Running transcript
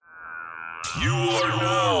You are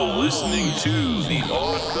now listening to the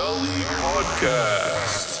Odd Valley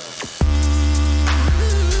Podcast.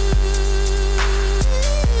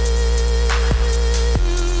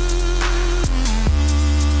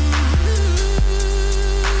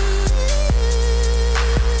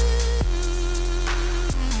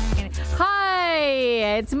 Hi,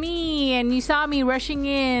 it's me, and you saw me rushing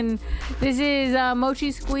in. This is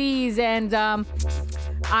Mochi Squeeze, and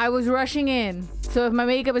I was rushing in. So if my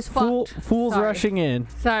makeup is fucked, fools sorry. rushing in.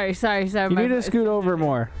 Sorry. You need to scoot over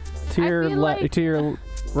more to your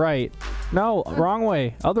right. No, wrong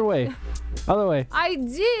way. Other way. I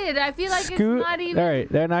did. I feel like Scoot. it's not even. All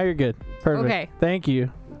right, there. Now you're good. Perfect. Okay. Thank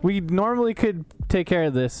you. We normally could take care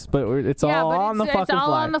of this, but it's all on the fucking fly. It's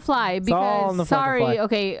all on the fly because all on the fucking fly.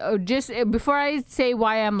 Okay, just before I say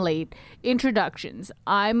why I'm late, introductions.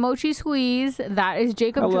 I'm Mochi Squeeze. That is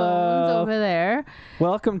Jacob Hello. Jones over there.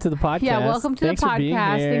 Welcome to the podcast. Yeah, welcome to Thanks the for being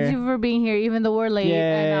podcast. here. Thank you for being here, even though we're late.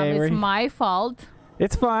 Yay, and it's my fault.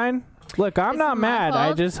 It's fine. Look, I'm This not is my mad. I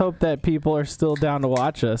fault. just hope that people are still down to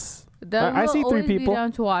watch us. I see 3 always people. Be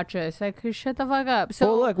down to watch us. Like, shut the fuck up. So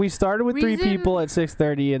well, look, we started with 3 people at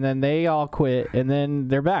 6:30, and then they all quit, and then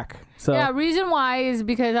they're back. So yeah, reason why is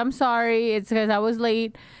because I'm sorry. It's because I was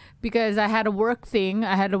late because I had a work thing.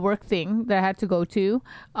 I had a work thing that I had to go to,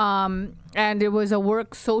 and it was a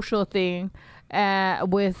work social thing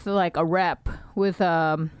with like a rep, with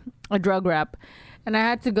a drug rep. And I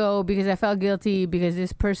had to go because I felt guilty because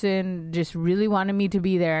this person just really wanted me to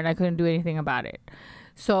be there, and I couldn't do anything about it.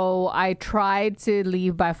 So I tried to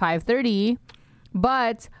leave by 5:30,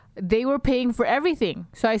 but they were paying for everything.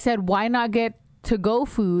 So I said, why not get to-go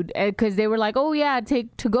food? Because they were like, oh, yeah,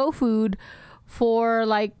 take to-go food for,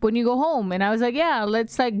 like, when you go home. And I was like, yeah,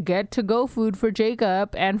 let's, like, get to-go food for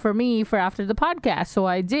Jacob and for me for after the podcast. So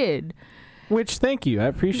I did. Which, thank you. I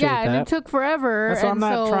appreciate that. Yeah, and it took forever. That's why I'm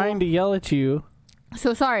not trying to yell at you.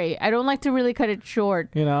 So sorry, I don't like to really cut it short.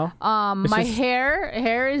 You know? My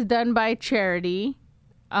hair is done by Charity.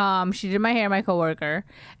 She did my hair, my coworker,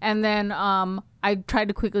 and then I tried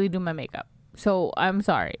to quickly do my makeup. So I'm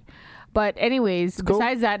sorry, but anyways,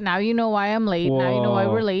 besides that, now you know why I'm late. Whoa. Now you know why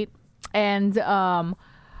we're late, and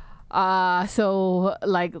so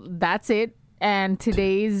like that's it. And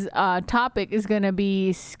today's topic is gonna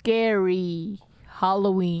be scary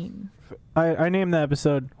Halloween. I named the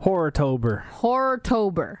episode Horrortober.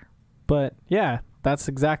 Horrortober. But yeah, that's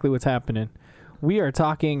exactly what's happening. We are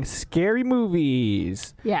talking scary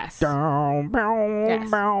movies. Yes. Yes.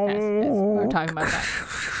 Yes. We're talking about that.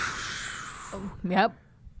 Yep.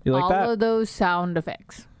 You like all that? of those sound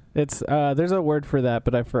effects. It's there's a word for that,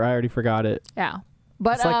 but I already forgot it. Yeah.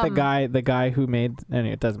 But it's like the guy who made.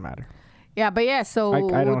 Anyway, it doesn't matter. Yeah, but yeah, so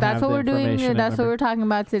I don't that's have what the we're doing. information, That's what we're talking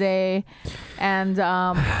about today. And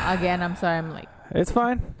again, I'm sorry I'm late. It's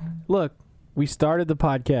fine. Look, we started the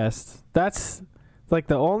podcast. That's like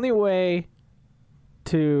the only way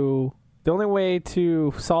to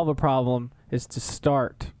solve a problem is to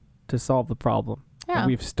start to solve the problem. Yeah. And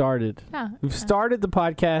we've started. Yeah. We've started the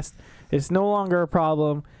podcast. It's no longer a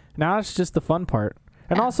problem. Now it's just the fun part.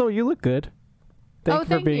 And also, you look good. Thank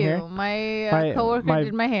you for being here. My coworker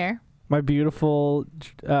did my hair. My beautiful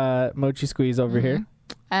Mochi Squeeze over here.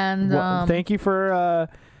 And thank you for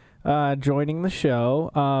joining the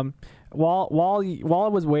show. While I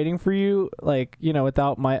was waiting for you, like, you know,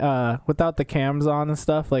 without the cams on and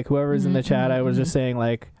stuff, like whoever's in the chat, I was just saying,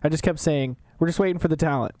 like, I just kept saying, we're just waiting for the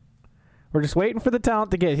talent. We're just waiting for the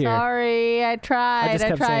talent to get here. Sorry, I tried.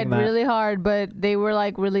 I tried really hard, but they were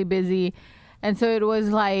like really busy. And so it was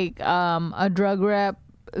like a drug rep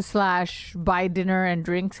 / buy dinner and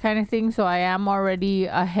drinks kind of thing. So I am already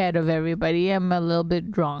ahead of everybody. I'm a little bit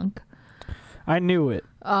drunk. I knew it.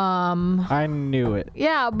 I knew it.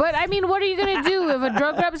 Yeah, but I mean, what are you gonna do if a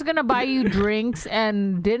drug rep is gonna buy you drinks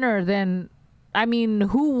and dinner? Then, I mean,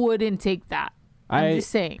 who wouldn't take that? I'm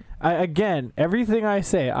just saying. Again, everything I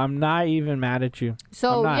say, I'm not even mad at you.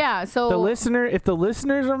 So yeah, so if the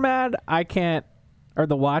listeners are mad, I can't. Or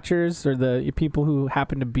the watchers or the people who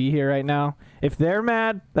happen to be here right now, if they're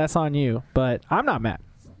mad, that's on you. But I'm not mad.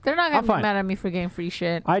 They're not gonna be mad at me for getting free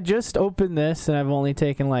shit. I just opened this and I've only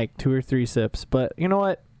taken like 2 or 3 sips. But you know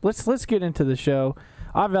what? Let's get into the show.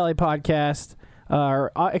 Odd Valley Podcast,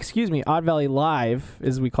 Odd Valley Live,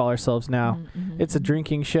 as we call ourselves now. It's a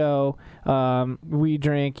drinking show. We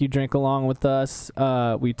drink, you drink along with us.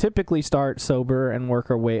 We typically start sober and work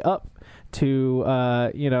our way up to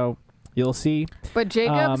you'll see. But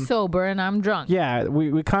Jacob's sober and I'm drunk. Yeah,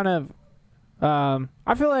 we kind of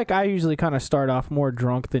I feel like I usually kind of start off more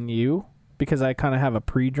drunk than you because I kind of have a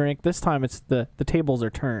pre-drink. This time it's the tables are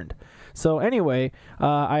turned. So anyway,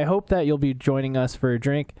 I hope that you'll be joining us for a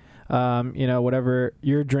drink. Whatever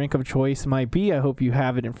your drink of choice might be, I hope you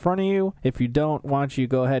have it in front of you. If you don't, why don't you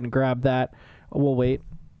go ahead and grab that? We'll wait.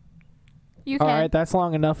 You can. All right, that's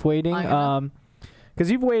long enough waiting. Because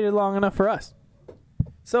you've waited long enough for us.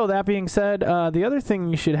 So that being said, the other thing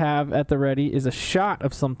you should have at the ready is a shot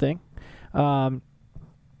of something.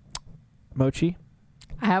 Mochi,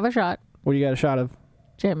 I have a shot. what do you got a shot of?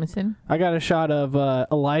 Jameson. I got a shot of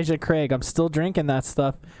Elijah Craig. I'm still drinking that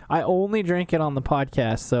stuff. I only drink it on the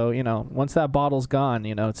podcast, so, once that bottle's gone,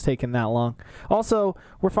 it's taken that long. Also,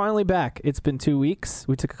 we're finally back. It's been 2 weeks.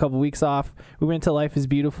 We took a couple weeks off. We went to Life is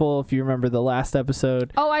Beautiful, if you remember the last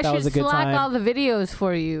episode. Oh, I that was should a good slack time. all the videos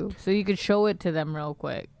for you so you could show it to them real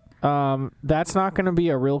quick. That's not going to be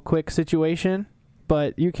a real quick situation,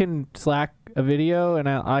 but you can slack a video, and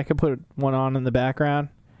I could put one on in the background.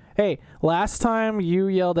 Hey, last time you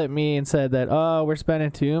yelled at me and said that, we're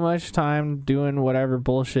spending too much time doing whatever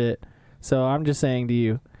bullshit. So I'm just saying to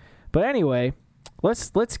you. But anyway,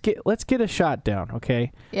 let's get a shot down,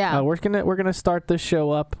 okay? Yeah. We're gonna start this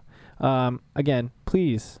show up. Again,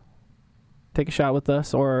 please take a shot with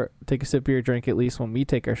us, or take a sip of your drink at least when we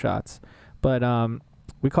take our shots. But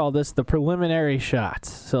we call this the preliminary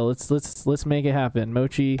shots. So let's make it happen.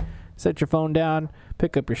 Mochi, set your phone down,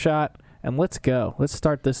 pick up your shot. And let's go. Let's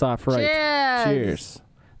start this off right. Cheers. Cheers.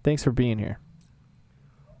 Thanks for being here.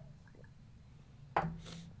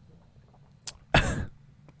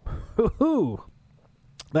 Ooh,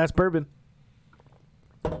 that's bourbon.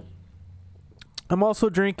 I'm also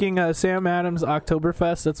drinking Sam Adams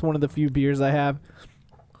Oktoberfest. That's one of the few beers I have.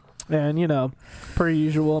 And, per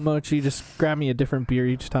usual, Mochi, just grab me a different beer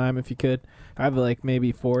each time if you could. I have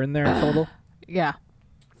maybe 4 in there total. Yeah.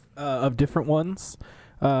 Of different ones.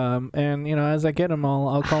 And as I get them,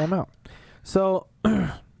 I'll call them out. So,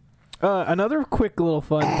 another quick little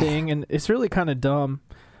fun thing, and it's really kind of dumb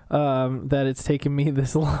that it's taken me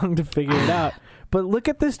this long to figure it out. But look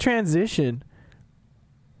at this transition.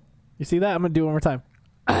 You see that? I'm gonna do it one more time.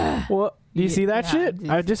 Well, do you see that shit?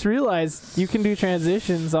 I just realized you can do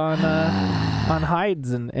transitions on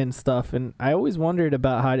hides and stuff, and I always wondered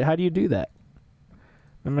about how do you do that.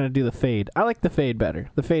 I'm gonna do the fade. I like the fade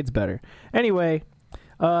better. The fade's better. Anyway.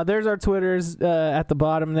 There's our Twitters at the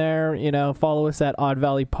bottom there. Follow us at Odd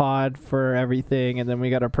Valley Pod for everything. And then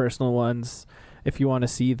we got our personal ones. If you want to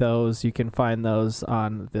see those, you can find those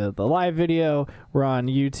on the live video. We're on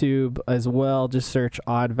YouTube as well. Just search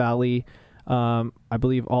Odd Valley. I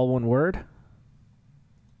believe all one word.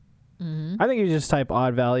 Mm-hmm. I think you just type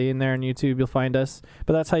Odd Valley in there on YouTube. You'll find us.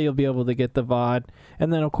 But that's how you'll be able to get the VOD.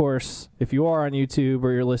 And then, of course, if you are on YouTube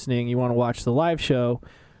or you're listening, you want to watch the live show,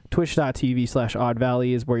 twitch.tv/Odd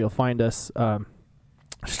Valley is where you'll find us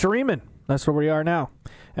streaming. That's where we are now.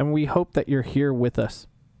 And we hope that you're here with us.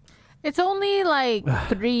 It's only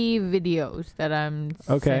 3 videos that I'm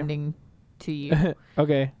sending to you.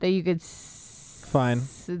 Okay. That you could Fine.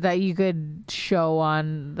 That you could show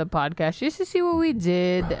on the podcast just to see what we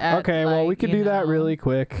did. Okay, well, we could do that really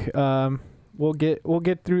quick. We'll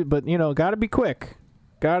get through, but gotta be quick.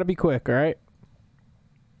 Gotta be quick, all right?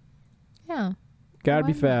 Yeah. Gotta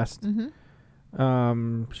be fast.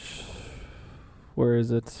 Mm-hmm. Where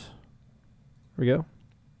is it? Here we go.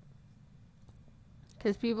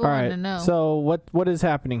 Because people want to know. So what is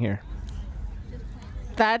happening here?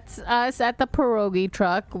 That's us at the pierogi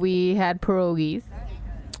truck. We had pierogies.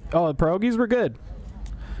 Oh, the pierogies were good.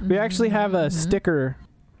 We actually have a sticker.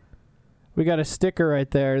 We got a sticker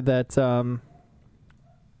right there that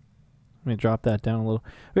let me drop that down a little.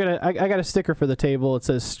 I got a sticker for the table. It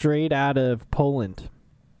says straight out of Poland.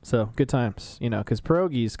 So good times, because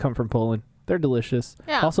pierogies come from Poland. They're delicious.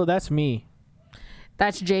 Yeah. Also, that's me.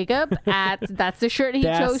 That's Jacob. That's the shirt he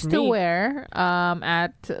chose to wear.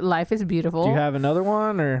 At Life is Beautiful. Do you have another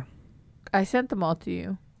one, or? I sent them all to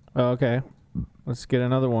you. Oh, okay. Let's get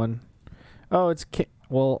another one. Oh, it's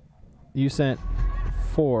well, you sent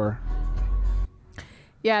 4.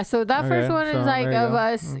 Yeah, so that first one is of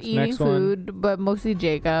us That's eating food, but mostly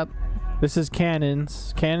Jacob. This is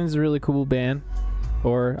Cannons. Cannons is a really cool band.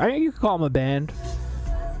 Or, I think you could call them a band.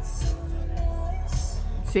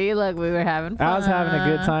 See, look, we were having fun. I was having a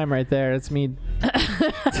good time right there. It's me. We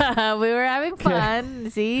were having fun.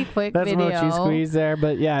 See, quick That's video. what you squeezed there.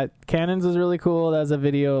 But yeah, Cannons was really cool. That was a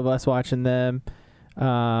video of us watching them.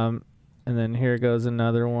 And then here goes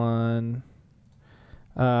another one.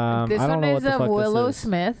 This I don't one know is what the of fuck Willow this is.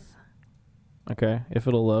 Smith. Okay, if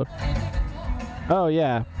it'll load. Oh,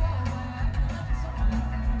 yeah.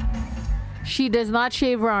 She does not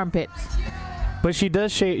shave her armpits. But she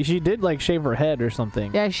does shave. She did like shave her head or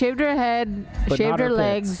something. Yeah, shaved her head, But shaved not her her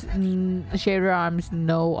legs, shaved her arms.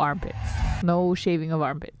 No armpits. No shaving of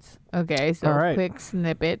armpits. Okay, so All right. quick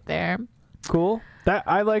snippet there. Cool. That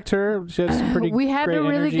I liked her. She had some pretty. We had great a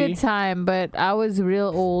really energy. good time, but I was real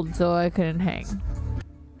old, so I couldn't hang.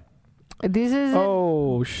 This is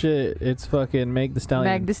Oh shit! It's fucking Meg the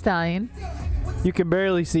Stallion. Meg the Stallion. You can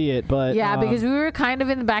barely see it, but Yeah, because we were kind of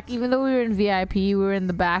in the back. Even though we were in VIP, we were in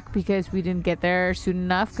the back because we didn't get there soon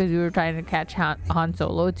enough because we were trying to catch Han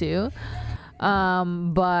Solo too.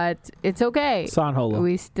 But it's okay. San Holo.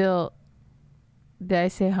 We still. Did I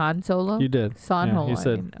say Han Solo? You did. San Yeah, Holo. you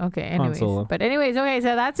said okay. Han Anyways, Solo. but anyways, okay.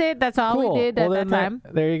 So that's it. That's all Cool. we did Well, at that then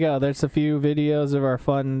time. there you go. There's a few videos of our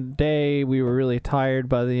fun day. We were really tired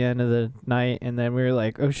by the end of the night, and then we were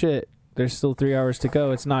like, "Oh shit! There's still 3 hours to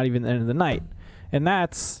go. It's not even the end of the night." And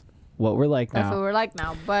that's what we're like That's now. what we're like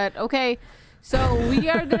now. But okay. So we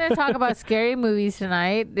are gonna talk about scary movies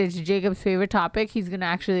tonight. It's Jacob's favorite topic. He's gonna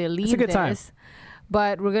actually lead a good time. this.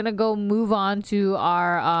 But we're gonna move on to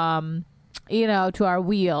our to our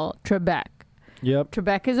wheel, Trebek. Yep.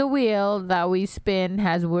 Trebek is a wheel that we spin,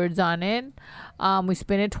 has words on it. We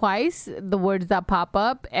spin it twice. The words that pop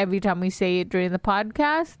up every time we say it during the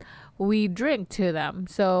podcast, we drink to them.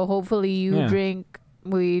 So hopefully you drink,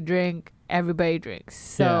 we drink, everybody drinks.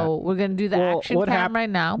 So we're gonna do the action cam right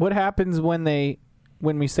now. What happens when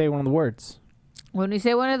we say one of the words? When we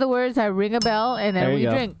say one of the words, I ring a bell and then There we you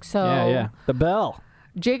go. drink. So Yeah. The bell.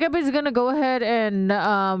 Jacob is gonna go ahead and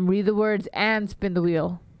read the words and spin the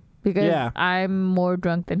wheel because I'm more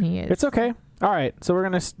drunk than he is. It's okay. All right. So we're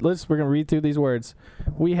gonna read through these words.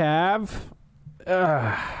 We have,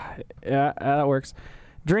 that works.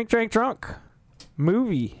 Drink, drank, drunk.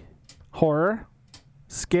 Movie, horror,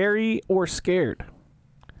 scary or scared.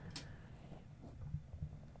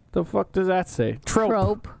 The fuck does that say?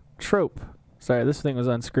 Trope. Sorry, this thing was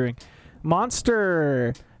unscrewing.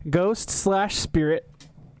 Monster, ghost / spirit,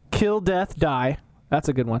 kill, death, die. That's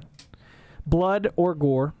a good one. Blood or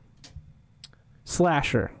gore.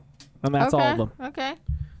 Slasher. And that's all of them. Okay.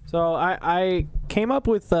 So I came up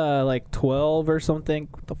with like 12 or something.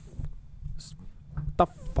 What the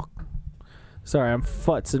fuck? Sorry, I'm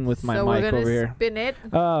futzing with my mic over here. Spin it.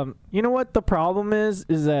 You know what the problem is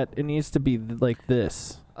that it needs to be like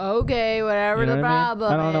this. Okay, whatever You know the what I mean?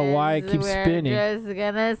 problem I don't know why it keeps spinning. We're just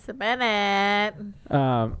gonna spin it.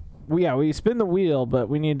 We spin the wheel, but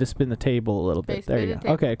we need to spin the table a little bit. There you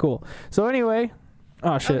go. Okay, cool. So anyway,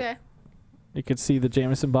 oh shit. Okay. You could see the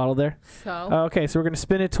Jameson bottle there. So. Okay, so we're going to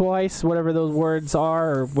spin it twice. Whatever those words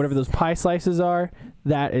are or whatever those pie slices are,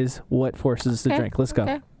 that is what forces us to drink. Let's go.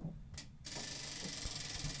 Okay.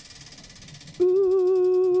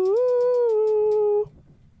 Ooh.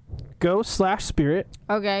 Ghost / spirit.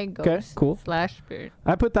 Okay, ghost cool. / spirit.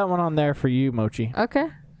 I put that one on there for you, Mochi. Okay.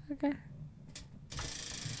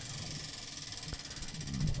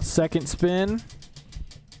 Second spin.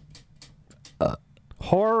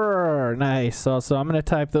 Horror. Nice. So I'm going to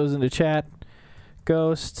type those into chat.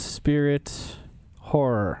 Ghost, spirit,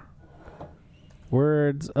 horror.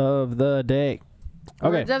 Words of the day. Okay.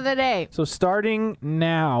 Words of the day. So starting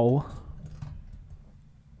now,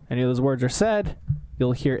 any of those words are said,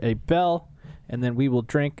 you'll hear a bell, and then we will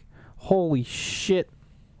drink. Holy shit.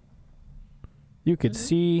 You could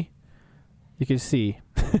see. You could see.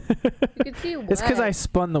 You can see what? It's because I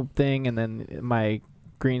spun the thing, and then my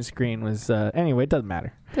green screen was anyway, it doesn't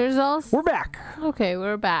matter. There's also We're back. Okay,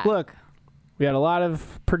 we're back. Look, we had a lot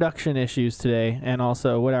of production issues today and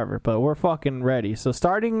also whatever, but we're fucking ready. So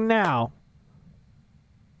starting now,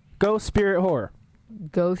 Ghost, spirit, horror.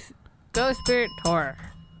 Ghost spirit horror.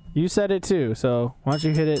 You said it too, so why don't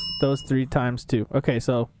you hit it those 3 times too. Okay,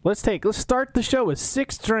 so let's start the show with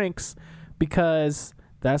 6 drinks because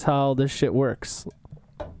that's how this shit works.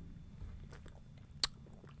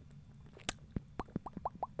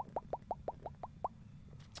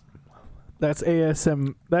 That's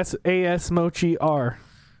ASM. That's AS Mochi R.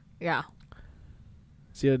 Yeah.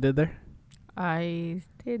 See what I did there? I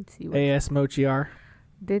did see what AS Mochi R.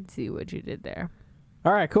 you did there.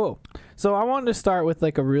 All right, cool. So I wanted to start with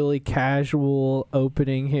like a really casual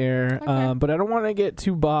opening here, Okay. but I don't want to get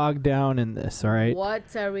too bogged down in this. All right.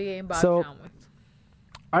 What are we getting bogged So- down with?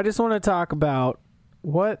 I just want to talk about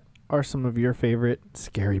what are some of your favorite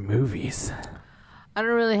scary movies. I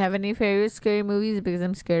don't really have any favorite scary movies because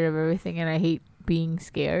I'm scared of everything and I hate being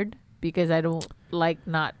scared because I don't like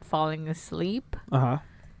not falling asleep. Uh-huh.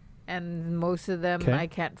 And most of them Okay. I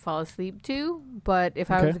can't fall asleep to. But if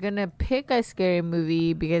I Okay. was going to pick a scary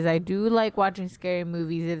movie, because I do like watching scary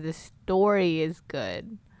movies if the story is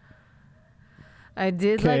good. I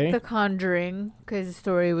did Okay. like The Conjuring because the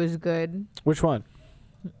story was good. Which one?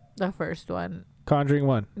 The first one. Conjuring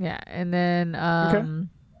 1. Yeah. And then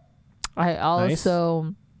I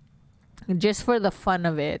also, just for the fun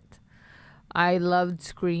of it, I loved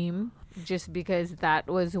Scream just because that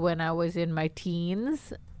was when I was in my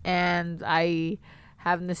teens and I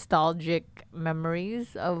have nostalgic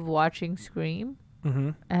memories of watching Scream. Mm-hmm.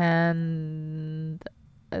 And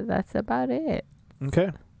that's about it.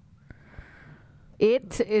 Okay.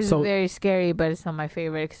 It is very scary, but it's not my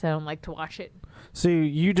favorite because I don't like to watch it. So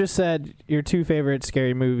you just said your 2 favorite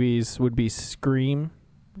scary movies would be Scream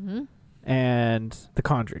and The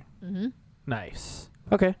Conjuring. Mm-hmm. Nice.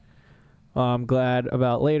 Okay. I'm glad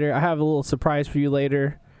about later. I have a little surprise for you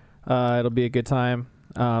later. It'll be a good time.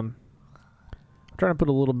 I'm trying to put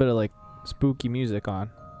a little bit of like spooky music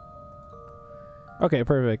on. Okay,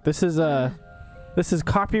 perfect. This is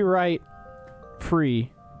copyright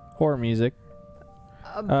free horror music.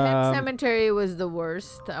 Pet Cemetery was the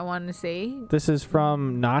worst, I want to say. This is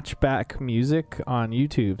from Notchback Music on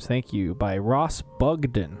YouTube. Thank you, by Ross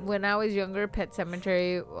Bugden. When I was younger, Pet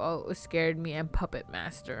Cemetery scared me, and Puppet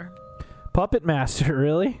Master. Puppet Master,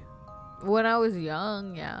 really? When I was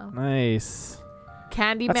young, yeah. Nice. That's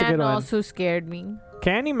a good Candyman one. also scared me.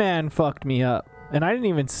 Candyman fucked me up, and I didn't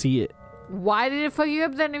even see it. Why did it fuck you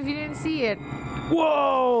up then if you didn't see it?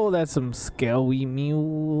 Whoa, that's some scary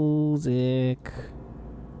music.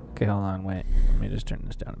 Okay, hold on, wait. Let me just turn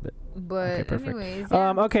this down a bit. But Okay, perfect. anyways,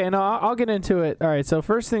 yeah. Okay, no, I'll get into it. All right, so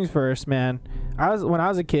first things first, man. When I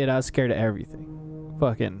was a kid, I was scared of everything.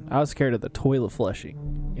 I was scared of the toilet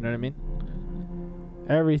flushing. You know what I mean?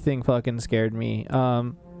 Everything fucking scared me.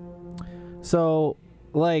 So,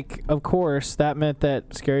 like, of course, that meant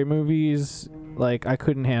that scary movies, like, I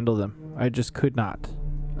couldn't handle them. I just could not.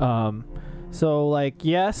 So, like,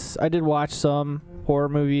 yes, I did watch some horror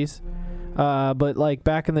movies. But like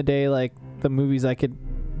back in the day, like the movies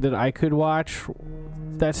that I could watch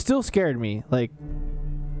that still scared me, like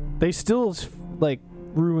they still like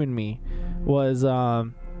ruined me, was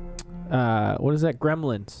what is that?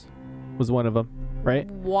 Gremlins was one of them, right?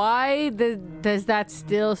 Why does that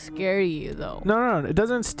still scare you though? No, it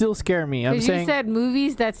doesn't still scare me. I'm saying you said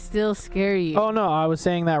movies that still scare you. Oh no, I was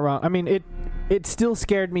saying that wrong. I mean it still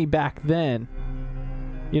scared me back then.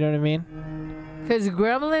 You know what I mean? Because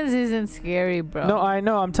Gremlins isn't scary, bro. No, I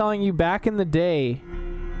know. I'm telling you, back in the day,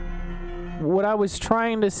 what I was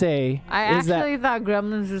trying to say I is that... actually thought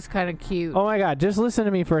Gremlins was kind of cute. Oh, my God. Just listen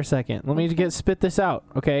to me for a second. Let me spit this out,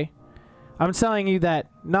 okay? I'm telling you that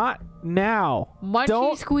not now.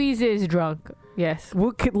 Munchie Squeeze is drunk. Yes.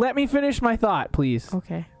 Let me finish my thought, please.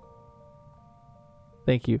 Okay.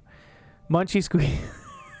 Thank you. Munchie Squeeze...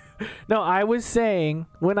 No, I was saying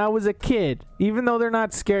when I was a kid, even though they're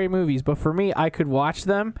not scary movies, but for me, I could watch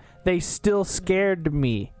them. They still scared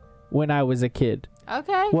me when I was a kid.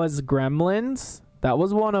 Okay. Was Gremlins. That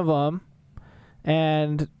was one of them.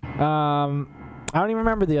 And I don't even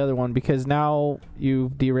remember the other one because now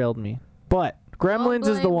you've derailed me. But Gremlins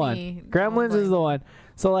is the one. Gremlins is the one.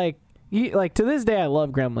 So like to this day, I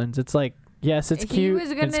love Gremlins. It's like, yes, it's cute.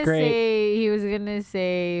 It's great. He was gonna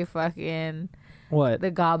say fucking... What?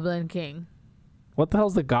 The Goblin King. What the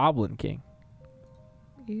hell's the Goblin King?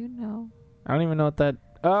 You know. I don't even know what that...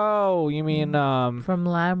 Oh, you mean... From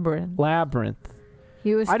Labyrinth. Labyrinth.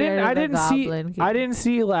 He was scared of the Goblin King. I didn't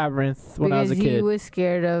see Labyrinth when I was a kid. Because he was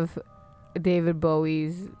scared of David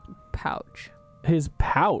Bowie's pouch. His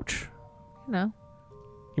pouch? No.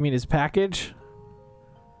 You mean his package?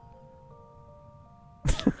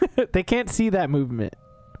 They can't see that movement.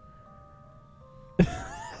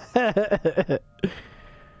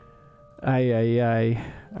 Ay.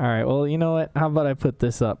 All right. Well, you know what? How about I put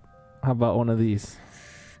this up? How about one of these?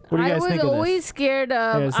 What do you guys think of this? I was always scared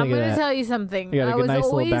of... I'm going to tell you something. You got a good, nice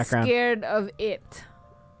little background. I was always scared of It.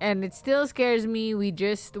 And it still scares me. We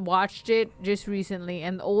just watched it just recently.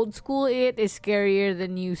 And old school It is scarier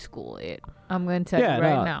than new school It. I'm going to tell you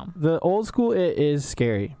right now. The old school It is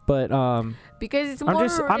scary. But... because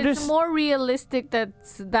it's more realistic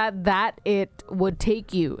that it would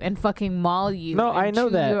take you and fucking maul you. No, I know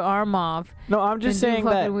that. Your arm off. No, I'm just saying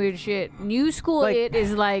that fucking weird shit. New school It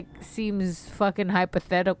is like seems fucking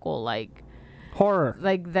hypothetical, like horror.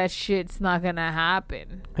 Like that shit's not gonna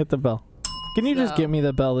happen. Hit the bell. Can you just give me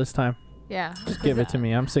the bell this time? Yeah. Just give it to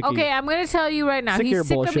me. I'm sick. Okay, I'm gonna tell you right now. He's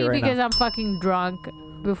sick of me because I'm fucking drunk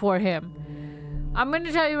before him. I'm going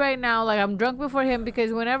to tell you right now, like, I'm drunk before him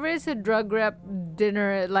because whenever it's a drug rep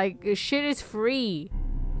dinner, like, shit is free.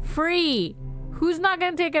 Free. Who's not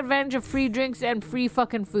going to take advantage of free drinks and free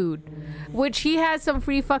fucking food? Which he has some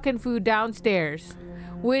free fucking food downstairs.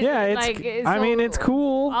 Yeah, I mean, it's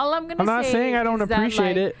cool. All I'm I'm not saying I don't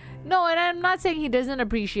appreciate it. No, and I'm not saying he doesn't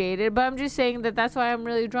appreciate it, but I'm just saying that's why I'm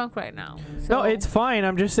really drunk right now. So, No, it's fine.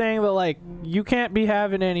 I'm just saying that, like, you can't be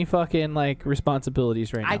having any fucking, like,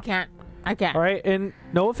 responsibilities right now. I can't. All right? And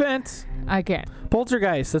no offense. I can't.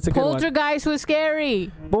 Poltergeist, that's a good one. Poltergeist was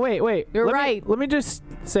scary. But wait. You're right. Let me just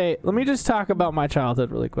talk about my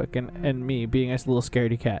childhood really quick and me being a little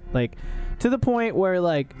scaredy cat. Like, to the point where,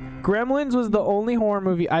 like, Gremlins was the only horror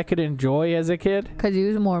movie I could enjoy as a kid. Because he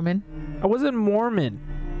was Mormon. I wasn't Mormon.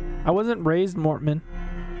 I wasn't raised Mormon.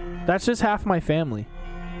 That's just half my family.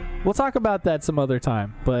 We'll talk about that some other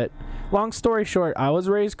time. But long story short, I was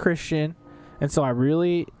raised Christian. And so I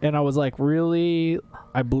believed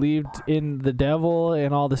in the devil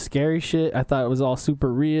and all the scary shit. I thought it was all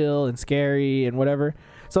super real and scary and whatever.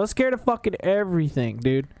 So I was scared of fucking everything,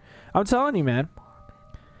 dude. I'm telling you, man.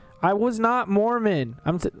 I was not Mormon.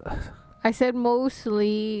 I said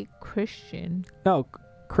mostly Christian. No,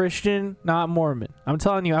 Christian, not Mormon. I'm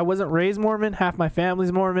telling you, I wasn't raised Mormon. Half my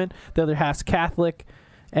family's Mormon. The other half's Catholic.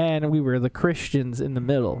 And we were the Christians in the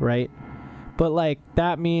middle, right? But, like,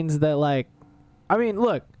 that means that, like, I mean,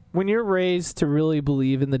 look, when you're raised to really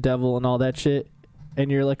believe in the devil and all that shit,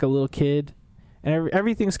 and you're like a little kid, and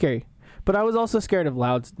everything's scary. But I was also scared of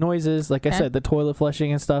loud noises, like I said, the toilet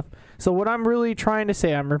flushing and stuff. So what I'm really trying to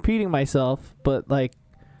say, I'm repeating myself, but, like,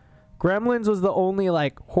 Gremlins was the only,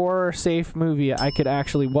 like, horror-safe movie I could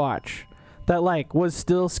actually watch that, like, was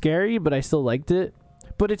still scary, but I still liked it.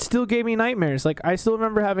 But it still gave me nightmares. Like, I still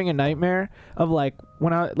remember having a nightmare of, like,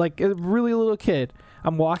 when I, like, a really little kid,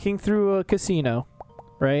 I'm walking through a casino,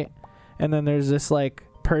 right? And then there's this, like,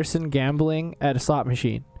 person gambling at a slot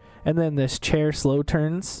machine. And then this chair slow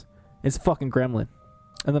turns. It's a fucking gremlin.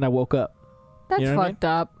 And then I woke up. That's fucked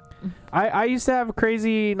up. I used to have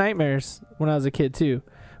crazy nightmares when I was a kid, too.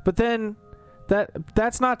 But then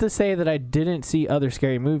that's not to say that I didn't see other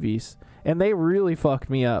scary movies. And they really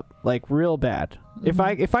fucked me up, like, real bad.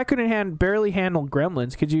 Mm-hmm. If I couldn't barely handle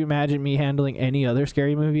Gremlins, could you imagine me handling any other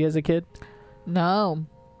scary movie as a kid? No.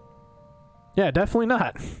 Yeah, definitely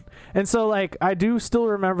not. And so, like, I do still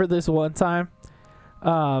remember this one time.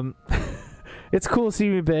 It's cool to see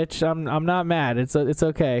me, bitch. I'm not mad. It's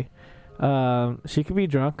okay. She could be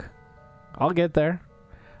drunk. I'll get there.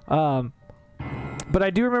 But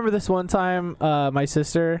I do remember this one time. My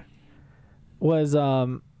sister was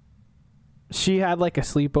she had like a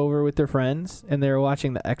sleepover with their friends, and they were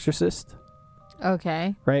watching The Exorcist.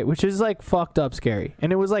 Okay. Right, which is like fucked up scary.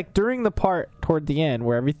 And it was like during the part toward the end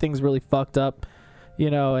where everything's really fucked up, you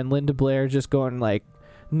know, and Linda Blair just going like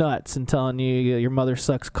nuts and telling you your mother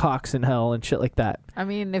sucks cocks in hell and shit like that. I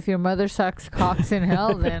mean, if your mother sucks cocks in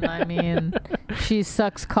hell, then I mean, she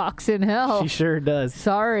sucks cocks in hell. She sure does.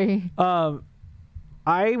 Sorry.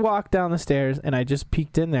 I walked down the stairs and I just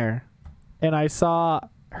peeked in there and I saw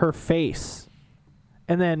her face.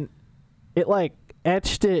 And then it like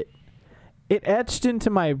etched into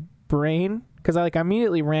my brain because I like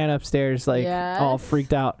immediately ran upstairs like all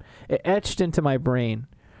freaked out. It etched into my brain,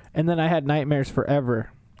 and then I had nightmares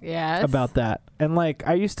forever. About that. And like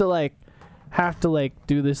I used to like have to like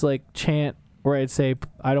do this like chant where I'd say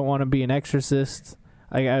I don't want to be an exorcist.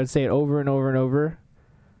 Like I would say it over and over and over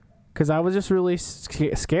because I was just really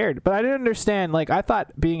scared. But I didn't understand. Like I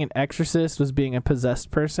thought being an exorcist was being a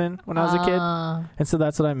possessed person when I was a kid, and so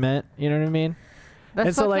that's what I meant. You know what I mean?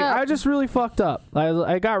 And so, like, I just really fucked up.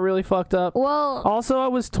 I got really fucked up. Well, also, I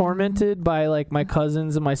was tormented by, like, my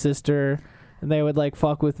cousins and my sister, and they would, like,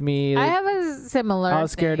 fuck with me. I have a similar I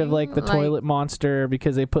was scared of, like, the toilet monster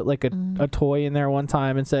because they put, like, a toy in there one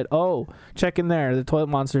time and said, oh, check in there. The toilet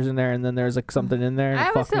monster's in there, and then there's, like, something in there. And I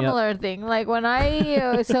have a similar thing. Like, when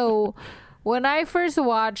I, when I first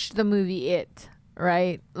watched the movie It,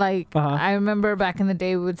 right? Like, I remember back in the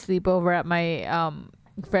day we would sleep over at my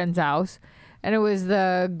friend's house. And it was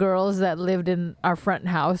the girls that lived in our front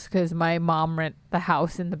house because my mom rent the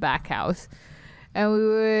house in the back house. And we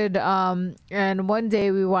would, and one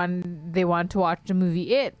day they wanted to watch the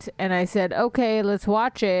movie It. And I said, okay, let's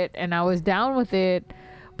watch it. And I was down with it.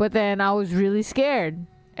 But then I was really scared.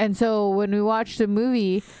 And so when we watched the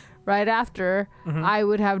movie right after, I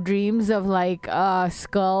would have dreams of like a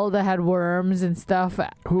skull that had worms and stuff.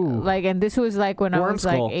 Ooh. Like, and this was like when I was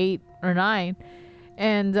like 8 or 9.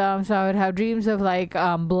 And so I would have dreams of like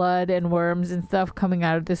blood and worms and stuff coming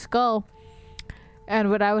out of the skull. And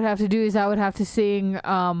what I would have to do is I would have to sing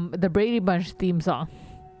the Brady Bunch theme song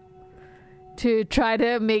to try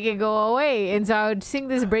to make it go away. And so I would sing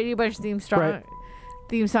this Brady Bunch theme song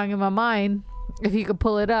in my mind. If you could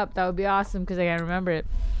pull it up, that would be awesome because I can't remember it.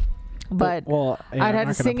 But I'd have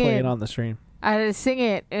to sing it on the stream. I had to sing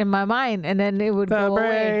it in my mind, and then it would The go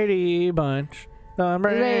away. Brady Bunch. The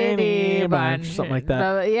Brady Bunch. Something like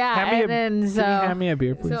that. Yeah, Can you hand me a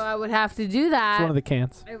beer, please? So I would have to do that. It's one of the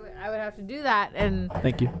cans. I would have to do that, and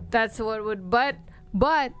Thank you. that's what would. But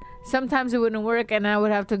sometimes it wouldn't work, and I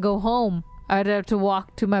would have to go home. I'd have to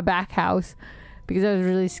walk to my back house because I was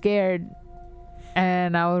really scared,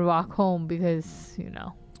 and I would walk home because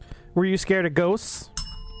Were you scared of ghosts?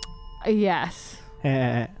 Yes.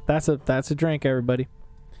 That's a drink, everybody.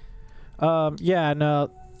 Yeah,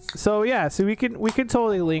 no. So we can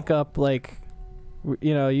totally link up, like,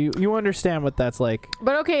 you understand what that's like.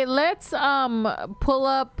 But okay, let's pull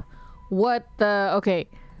up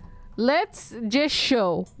let's just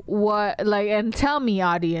show what, like, and tell me,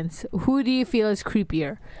 audience, who do you feel is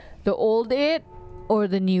creepier, the old It or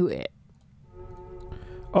the new It?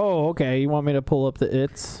 Oh, okay. You want me to pull up the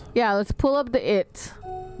It's? Yeah, let's pull up the It,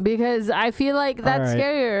 because I feel like that's All right.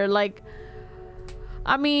 scarier. Like,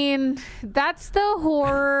 I mean, that's the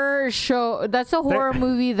horror show. That's a horror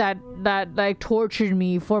movie that like tortured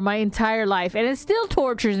me for my entire life, and it still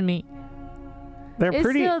tortures me. It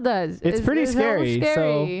still does. It's pretty scary. So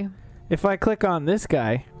scary. So if I click on this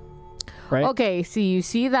guy, right? Okay, so you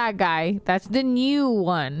see that guy. That's the new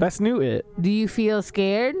one. That's new It. Do you feel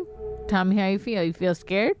scared? Tell me how you feel. You feel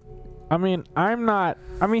scared? I mean, I'm not.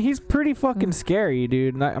 I mean, he's pretty fucking scary,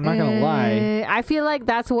 dude. I'm not gonna lie. I feel like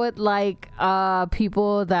that's what, like,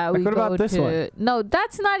 people that we what go about this to. one? No,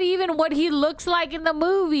 that's not even what he looks like in the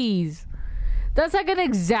movies. That's like an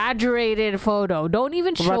exaggerated photo. Don't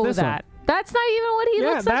even What about show this that. That's not even what he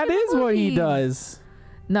looks like. Yeah, that in the is what he movies. does.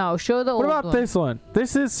 No, show the old What about one. this one?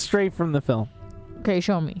 This is straight from the film. Okay,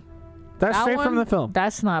 show me. That's That straight one? from the film.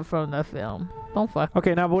 That's not from the film. Don't fuck.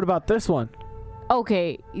 Okay, now what about this one?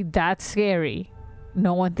 Okay, that's scary.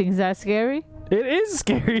 No one thinks that's scary. It is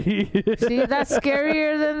scary. See, that's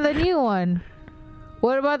scarier than the new one.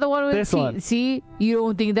 What about the one with This teeth? one. See, you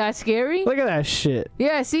don't think that's scary? Look at that shit.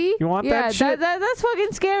 Yeah, see? You want that shit? That's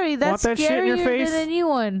fucking scary. That's that shit in your scarier face? than the new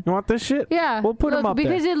one. You want this shit? Yeah. We'll put look, him up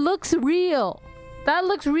because there. it looks real. That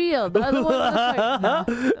looks real. The other one looks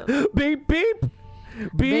like no. Beep beep.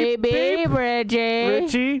 Beep Baby, beep. Richie.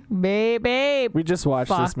 Richie. Baby. We just watched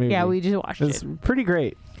Fuck. this movie. Yeah, we just watched It's it. pretty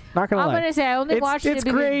great. Not gonna I'm lie. gonna say I only watched it it's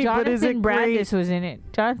because great, but is Jonathan it great? Brandis was in it.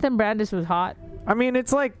 Jonathan Brandis was hot. I mean,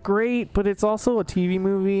 it's like great, but it's also a TV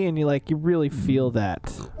movie, and you really feel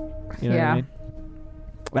that. You know what I mean?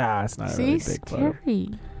 It's not a See, really big photo.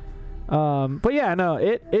 scary. But yeah, no,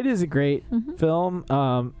 it is a great Mm-hmm. film.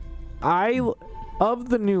 Of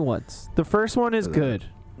the new ones, the first one is good.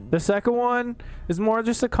 The second one is more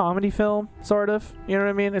just a comedy film, sort of. You know what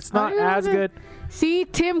I mean? It's not as good. See,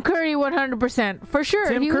 Tim Curry 100%. For sure.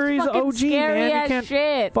 Tim he Curry's was fucking OG, scary man. You as can't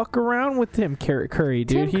shit. fuck around with Tim Curry, dude.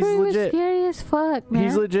 Tim He's Curry was legit. scary as fuck, man.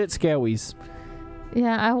 He's legit scawies.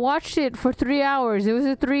 Yeah, I watched it for 3 hours. It was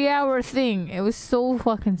a 3-hour thing. It was so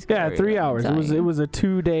fucking scary. Yeah, 3 hours. It was a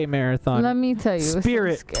 2-day marathon. Let me tell you, it was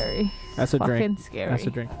Spirit. so scary. That's a fucking drink. scary. That's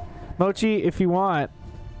a drink. Mochi, if you want,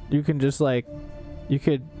 you can just you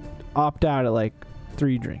could opt out at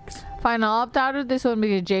 3 drinks. Fine, I'll opt out of this one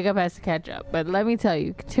because Jacob has to catch up. But let me tell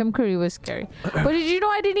you, Tim Curry was scary. But did you know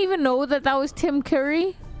I didn't even know that was Tim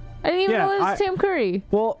Curry? I didn't even know it was Tim Curry.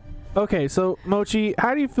 Well, okay, so Mochi,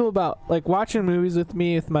 how do you feel about watching movies with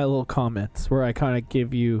me with my little comments where I kind of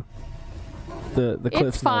give you the cliff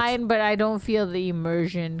notes? It's fine, but I don't feel the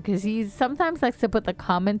immersion because he sometimes likes to put the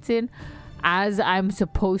comments in as I'm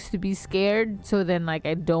supposed to be scared. So then I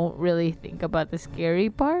don't really think about the scary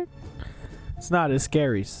part. It's not as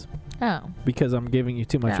scary Oh. because I'm giving you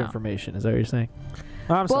too much No. information. Is that what you're saying?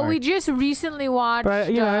 Oh, I'm Well, sorry. we just recently watched. But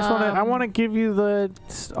I want to give you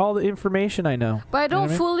all the information I know. But I You know don't what I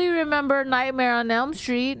mean? fully remember Nightmare on Elm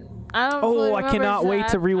Street. I don't. fully I remember cannot wait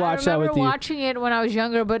to rewatch that with you. I remember watching it when I was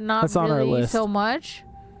younger, but not That's on our really list. so much.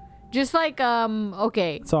 Just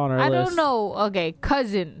okay. It's on our I list. don't know. Okay,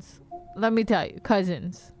 Cousins. Let me tell you,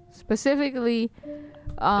 Cousins. Specifically,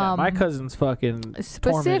 Yeah, my cousin's fucking tormented me.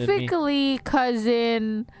 specifically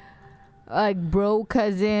cousin, bro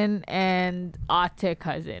cousin and Ate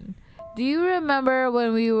cousin. Do you remember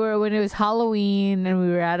when it was Halloween and we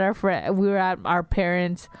were at our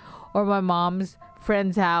parents or my mom's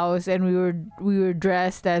friend's house and we were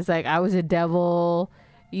dressed as I was a devil,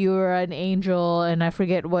 you were an angel, and I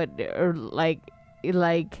forget what, or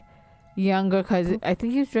younger cousin, I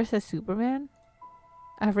think he was dressed as Superman.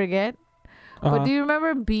 I forget. But do you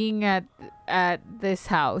remember being at this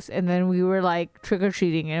house and then we were trick or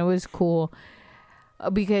treating and it was cool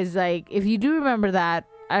because if you do remember that,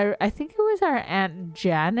 I think it was our Aunt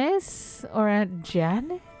Janice or Aunt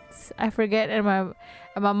Janet. aunts, I forget, and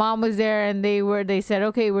my mom was there, and they said,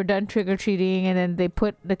 okay, we're done trick-or-treating, and then they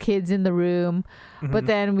put the kids in the room, but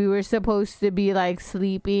then we were supposed to be like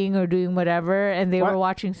sleeping or doing whatever, and they were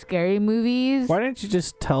watching scary movies. Why didn't you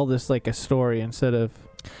just tell this like a story instead of...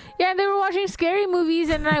 Yeah, they were watching scary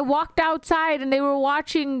movies, and I walked outside, and they were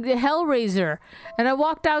watching Hellraiser, and I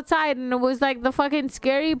walked outside, and it was like the fucking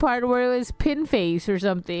scary part where it was Pin Face or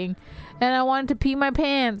something, and I wanted to pee my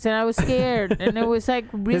pants, and I was scared, and it was like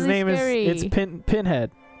really His name scary. is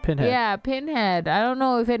Pinhead. Yeah, Pinhead. I don't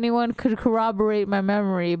know if anyone could corroborate my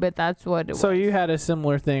memory, but that's what it was. So you had a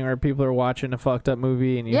similar thing where people are watching a fucked up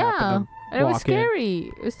movie, and you happen to and it was walk in.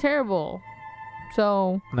 scary. It was terrible.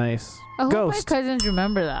 So Nice. I hope Ghost. my cousins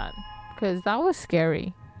remember that, because that was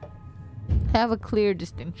scary. I have a clear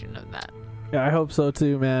distinction of that. Yeah, I hope so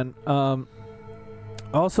too, man.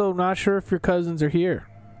 Also, not sure if your cousins are here.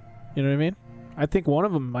 You know what I mean? I think one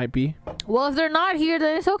of them might be. Well, if they're not here,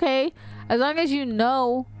 then it's okay, as long as you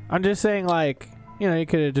know. I'm just saying, like, you know, you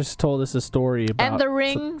could have just told us a story about... And The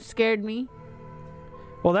Ring scared me.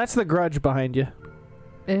 Well, that's The Grudge behind you.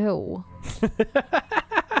 Ew.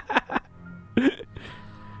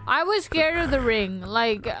 I was scared of The Ring.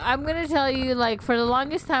 Like, I'm gonna tell you, like, for the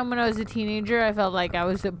longest time when I was a teenager, I felt like I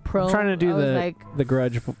was a pro. I'm trying to do like, the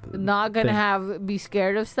Grudge not gonna thing. be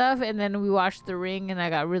scared of stuff, and then we watched The Ring, and I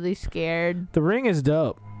got really scared. The Ring is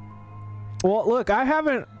dope. Well, look,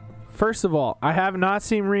 first of all, I have not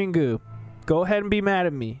seen Ringu. Go ahead and be mad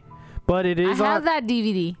at me. But it is I have that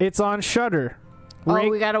DVD. It's on Shudder.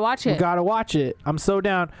 We gotta watch it. We gotta watch it. I'm so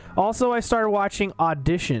down. Also, I started watching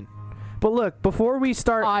Audition. But look, before we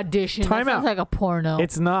start... Audition. Time that sounds out. like a porno.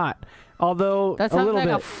 It's not. Although, that a sounds little like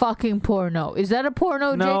bit. a fucking porno. Is that a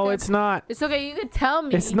porno, No, Jacob? it's not. It's okay. You can tell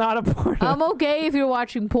me. It's not a porno. I'm okay if you're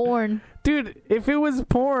watching porn. Dude, if it was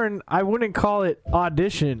porn, I wouldn't call it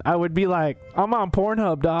Audition. I would be like, I'm on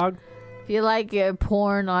Pornhub, dog. If you like a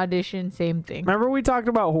porn audition, same thing. Remember we talked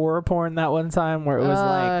about horror porn that one time where it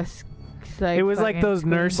was it was like those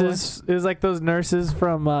nurses. It was like those nurses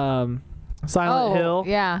from Silent Hill.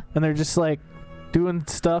 Yeah. And they're just like doing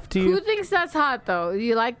stuff to you. Who thinks that's hot though?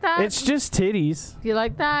 You like that? It's just titties. You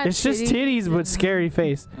like that? It's just titties but scary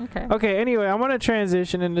face. Okay. Okay, anyway, I want to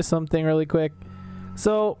transition into something really quick.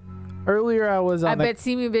 So, earlier I was on I bet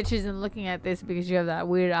See Me Bitch isn't looking at this because you have that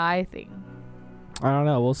weird eye thing. I don't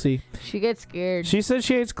know. We'll see. She gets scared. She says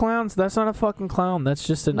she hates clowns. That's not a fucking clown. That's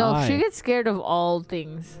just an eye. No, she gets scared of all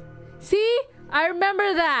things. See? I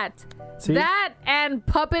remember that. See? That and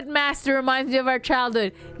Puppet Master reminds me of our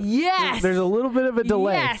childhood. Yes. There's a little bit of a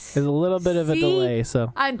delay. Yes. There's a little bit of a delay.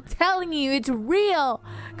 So I'm telling you, it's real.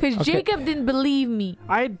 Because Okay. Jacob didn't believe me.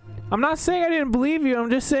 I'm not saying I didn't believe you. I'm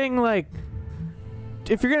just saying, like,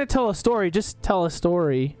 if you're gonna tell a story, just tell a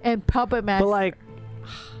story. And Puppet Master. But like,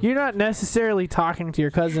 you're not necessarily talking to your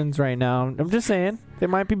cousins right now. I'm just saying they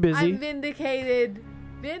might be busy. I'm vindicated.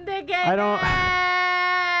 Vindicated. I don't.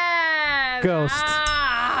 Ghost.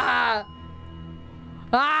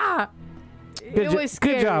 It was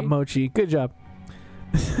scary. Good job, Mochi. Good job.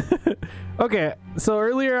 Okay, so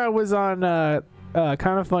earlier I was on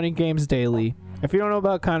Kind of Funny Games Daily. If you don't know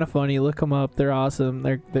about Kind of Funny, look them up. They're awesome.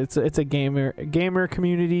 It's a gamer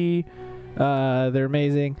community. They're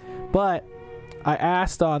amazing. But I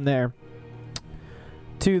asked on there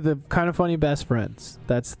to the Kind of Funny best friends.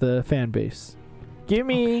 That's the fan base. Give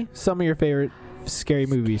me some of your favorite scary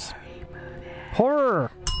movies.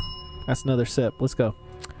 Horror. That's another sip. Let's go.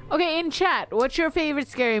 Okay, in chat, what's your favorite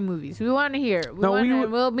scary movies? We want to hear.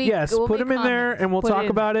 We'll put them in there and we'll talk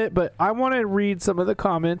about it. But I want to read some of the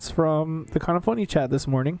comments from the Kind of Funny chat this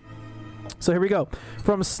morning. So here we go.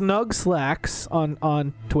 From Snug Slacks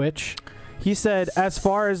on Twitch, he said, as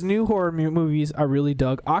far as new horror movies, I really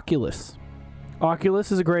dug Oculus.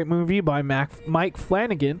 Oculus is a great movie by Mike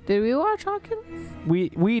Flanagan. Did we watch Oculus?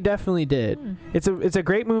 We definitely did. It's a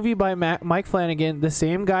great movie by Mike Flanagan, the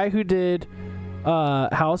same guy who did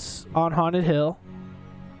House on Haunted Hill,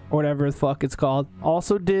 or whatever the fuck it's called.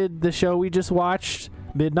 Also did the show we just watched,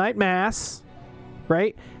 Midnight Mass,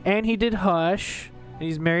 right? And he did Hush. And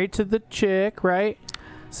he's married to the chick, right?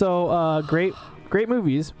 So great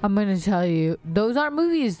movies. I'm gonna tell you, those aren't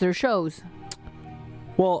movies; they're shows.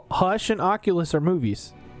 Well, Hush and Oculus are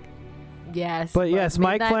movies. Yes. But yes,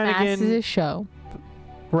 Mike Midnight Flanagan Mass is a show.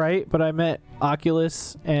 Right, but I meant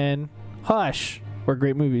Oculus and Hush were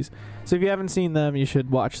great movies. So if you haven't seen them, you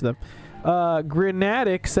should watch them.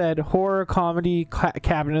 Granatic said horror comedy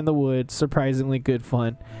Cabin in the Woods, surprisingly good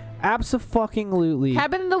fun. Abso-fucking-lutely.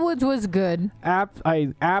 Cabin in the Woods was good.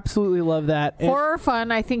 I absolutely love that. And Horror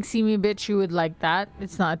fun. I think See Me Bitch, you would like that.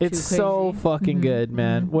 It's not too it's crazy. so fucking good,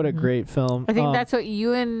 man. What a great film. I think that's what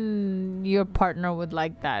you and your partner would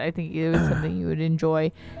like that. I think it was something you would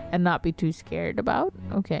enjoy and not be too scared about.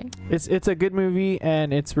 Okay. It's a good movie,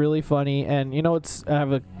 and it's really funny. And you know, I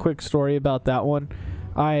have a quick story about that one.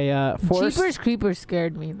 Jeepers Creepers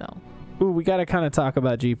scared me though. Ooh, we got to kind of talk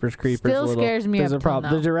about Jeepers Creepers a Still little. scares me There's up a till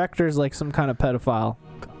problem. now. The director's like some kind of pedophile.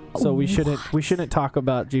 So we shouldn't talk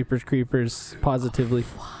about Jeepers Creepers positively.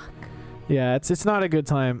 Yeah, it's not a good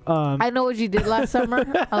time. I know what you did last summer.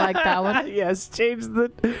 I like that one. Yes, change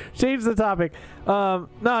the topic. No,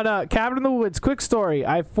 Cabin in the Woods. Quick story.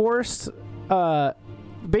 I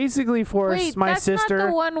basically forced my sister. That's not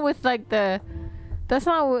the one with like the. That's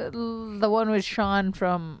not the one with Sean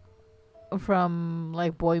from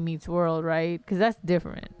like Boy Meets World, right? Because that's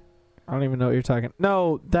different. I don't even know what you're talking.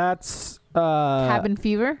 No, that's Cabin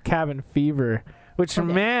Fever. Cabin Fever, which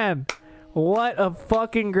man, what a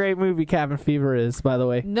fucking great movie Cabin Fever is. By the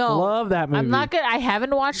way, No, love that movie. I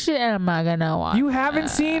haven't watched it, and I'm not gonna watch. You haven't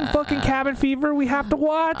seen fucking Cabin Fever? We have to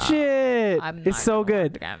watch it. It's so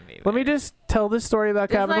good. Let me just tell this story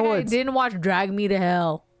about Cabin in the Woods. I didn't watch Drag Me to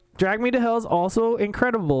Hell. Drag Me to Hell is also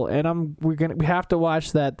incredible, and we have to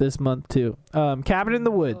watch that this month too. Cabin in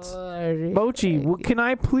the Woods. Mochi, can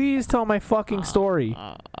I please tell my fucking story?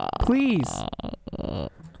 Please.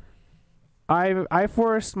 I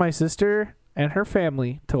forced my sister and her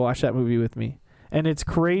family to watch that movie with me, and it's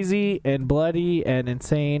crazy and bloody and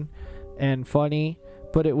insane and funny,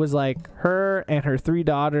 but it was like her and her 3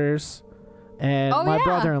 daughters and my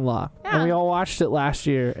brother-in-law, and we all watched it last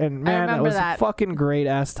year, and man, that was a fucking great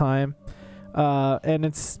ass time. And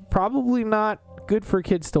it's probably not good for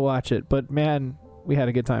kids to watch it, but man, we had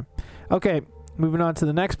a good time. Okay, moving on to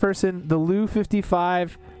the next person, the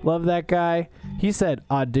Lou55. Love that guy. He said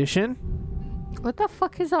Audition. What the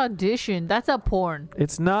fuck is Audition? That's a porn.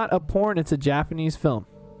 It's not a porn, it's a Japanese film,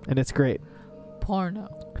 and it's great.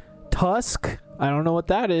 Porno. Tusk. I don't know what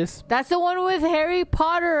that is. That's the one with Harry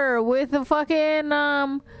Potter, with the fucking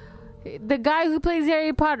the guy who plays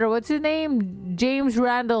Harry Potter. What's his name? James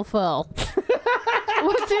Randolph-Fell.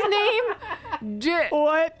 What's his name?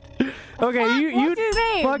 What? Okay, what's his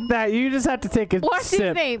name? Fuck that. You just have to take a sip. What's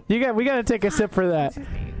his name? We got to take a sip for that.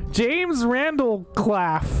 James Randall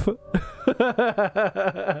Claff.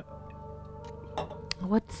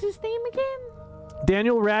 What's his name again?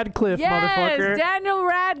 Daniel Radcliffe, motherfucker. Daniel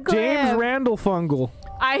Radcliffe. James Randall Fungal.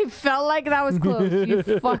 I felt like that was close. You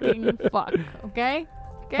fucking fuck. Okay?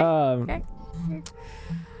 Okay?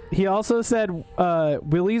 He also said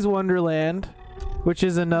Willy's Wonderland, which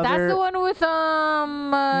is another. That's the one with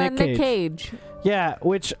Nick Cage. Yeah,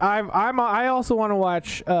 which I also want to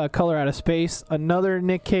watch Color Out of Space, another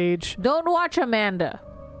Nick Cage. Don't watch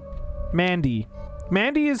Mandy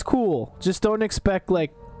is cool. Just don't expect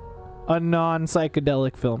like a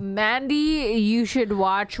non-psychedelic film. Mandy, you should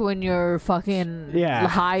watch when you're fucking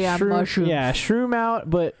high on mushrooms. Yeah, shroom out,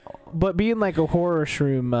 but be in like a horror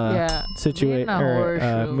shroom situation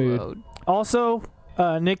or mood. Mode. Also,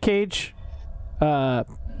 Nick Cage, Mom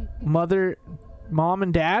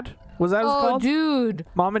and Dad. Was that what it's called? Oh, dude.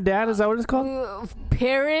 Mom and Dad, is that what it's called?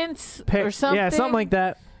 Parents or something? Yeah, something like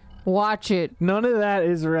that. Watch it. None of that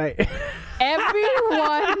is right.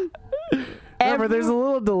 Everyone. Remember, there's a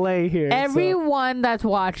little delay here. Everyone that's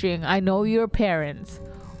watching, I know your parents,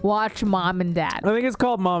 watch Mom and Dad. I think it's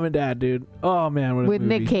called Mom and Dad, dude. Oh, man, what a movie. With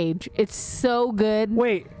Nick Cage. It's so good.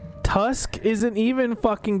 Wait. Tusk isn't even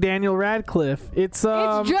fucking Daniel Radcliffe. It's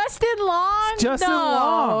Justin Long.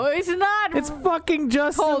 No, it's not. It's fucking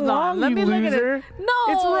Justin Hold Long. on. Let me loser. look at it. No,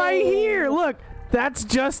 it's right here. Look, that's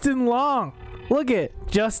Justin Long. Look at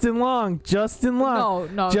Justin Long. Justin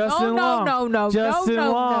Long. No. Justin Long. No. Justin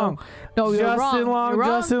Long. No, you're Justin wrong. Long. You're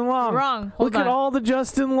Justin Long. You're wrong. Look at all the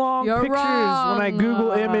Justin Long pictures when I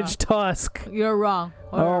Google image Tusk. You're wrong.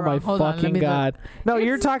 Oh my fucking god! No,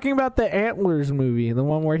 you're talking about the Antlers movie, the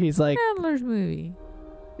one where he's like Antlers movie.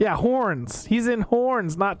 Yeah, Horns. He's in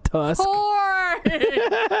Horns, not Tusk. Horns,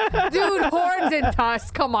 dude. Horns and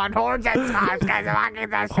Tusk. Come on, Horns and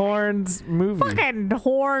Tusk. Horns movie. Fucking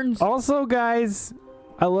Horns. Also, guys,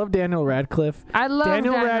 I love Daniel Radcliffe. I love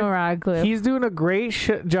Daniel Radcliffe. He's doing a great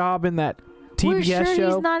job in that TBS We're sure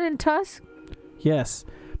show. He's not in Tusk. Yes,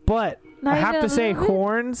 but I have to say,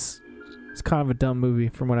 Horns. It's kind of a dumb movie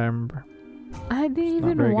from what I remember. I didn't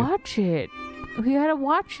even watch it. We gotta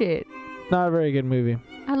watch it. Not a very good movie.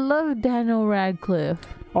 I love Daniel Radcliffe.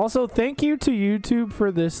 Also, thank you to YouTube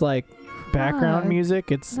for this like background music.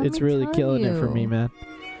 It's really killing it for me, man.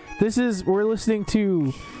 We're listening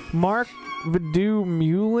to Mark Vadu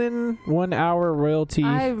Mulin 1 hour royalty.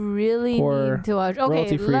 I really need to watch. Okay,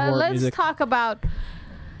 royalty-free horror let's music. talk about.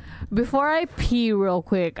 Before I pee real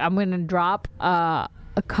quick, I'm gonna drop a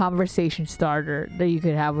conversation starter that you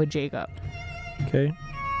could have with Jacob. Okay.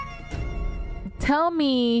 Tell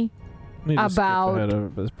me Let me just skip about ahead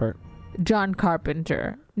of this part. John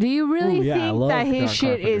Carpenter. Do you really Ooh, yeah, I think love that his John shit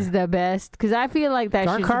Carpenter. is the best? Because I feel like that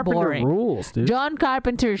John shit's Carpenter boring. rules, dude. John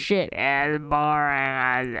Carpenter's shit is boring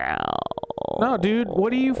as hell. No, dude,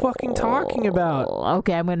 what are you fucking talking about?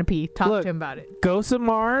 Okay, I'm gonna pee. Talk Look, to him about it. Ghosts of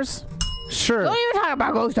Mars? Sure. Don't even talk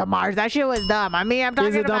about Ghost of Mars. That shit was dumb. I mean, I'm It's a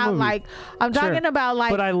talking dumb about movie. like, I'm Sure. talking about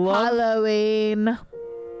like But I love- Halloween.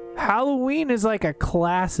 Halloween is like a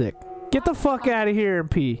classic. Get the fuck out of here and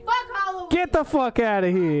pee. Fuck Halloween. Get the fuck out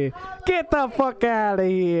of here. Get the fuck out of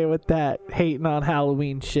here with that hating on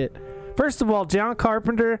Halloween shit. First of all, John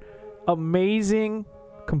Carpenter, amazing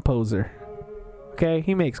composer. Okay,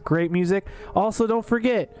 he makes great music. Also, don't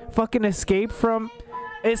forget, fucking Escape from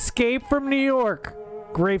New York.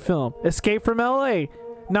 Great film. Escape from LA.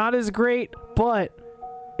 Not as great, but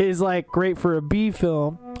is like great for a B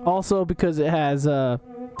film. Also because it has the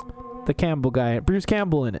Campbell guy, Bruce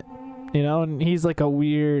Campbell in it. You know, and he's like a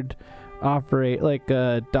weird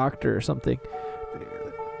doctor or something.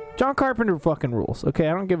 John Carpenter fucking rules. Okay,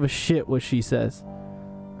 I don't give a shit what she says.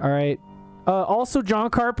 All right. Also, John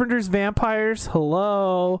Carpenter's Vampires.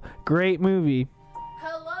 Hello, great movie.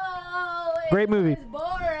 Hello. Great movie. It was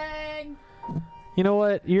boring. You know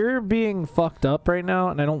what? You're being fucked up right now,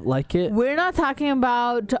 and I don't like it. We're not talking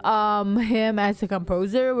about him as a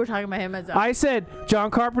composer. We're talking about him as a. I said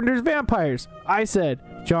John Carpenter's Vampires. I said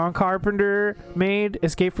John Carpenter made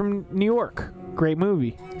Escape from New York. Great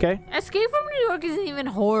movie. Okay? Escape from New York isn't even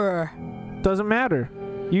horror. Doesn't matter.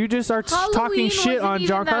 You just are talking Halloween shit wasn't on even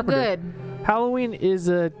John that Carpenter. Good. Halloween is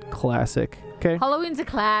a classic. Okay? Halloween's a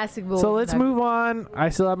classic. But So let's move on. I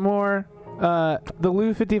still have more. The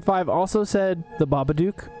Lou 55 also said The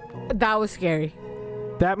Babadook. That was scary.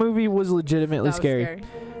 That movie was legitimately That was scary.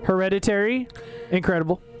 Hereditary,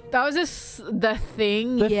 incredible. That was just the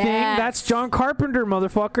thing. The Thing, that's John Carpenter,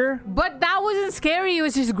 motherfucker. But that wasn't scary. It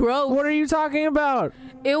was just gross. What are you talking about?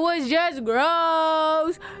 It was just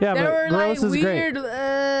gross. Yeah, there but were gross like is great.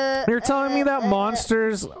 weird. You're telling me that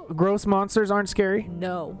gross monsters aren't scary?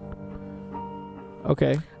 No.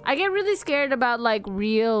 Okay. I get really scared about like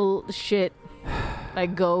real shit,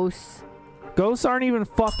 like ghosts. Ghosts aren't even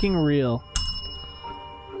fucking real.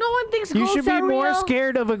 No one thinks You ghosts should be are more real.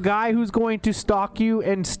 scared of a guy who's going to stalk you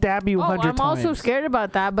and stab you 100 I'm times. also scared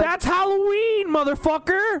about that. But That's Halloween,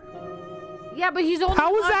 motherfucker! yeah, but he's only.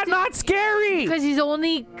 How is that not scary? Because he's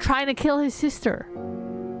only trying to kill his sister.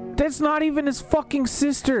 That's not even his fucking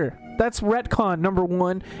sister. That's retcon, number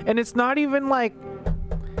one. And it's not even like...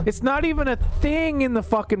 It's not even a thing in the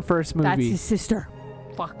fucking first movie. That's his sister.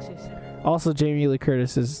 Fuck sister. Also, Jamie Lee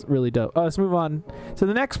Curtis is really dope. Let's move on. So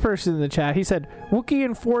the next person in the chat, he said, Wookiee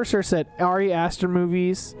Enforcer said Ari Aster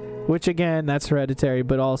movies, which again, that's Hereditary,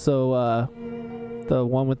 but also the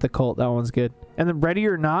one with the cult, that one's good. And then Ready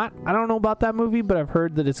or Not, I don't know about that movie, but I've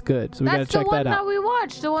heard that it's good, so we gotta check that That's the one out. that we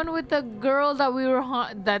watched. The one with the girl that we were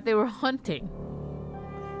that they were hunting.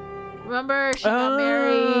 Remember, she got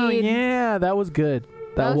married. Yeah, that was good.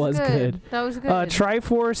 That was good. That was good.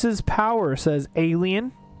 Triforce's Power says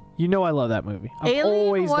Alien. You know I love that movie. I'm Alien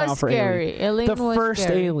always was down for scary. Alien. The was first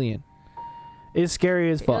scary. Alien is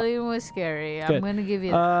scary as fuck. Alien was scary. Good. I'm gonna give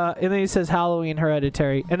you that. And then he says Halloween,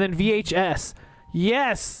 Hereditary, and then VHS.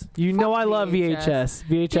 Yes, you know I love VHS.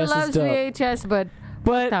 He VHS loves is dope. VHS,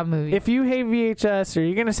 but that movie. If you hate VHS or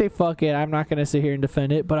you're gonna say fuck it, I'm not gonna sit here and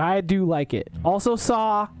defend it, but I do like it. Also,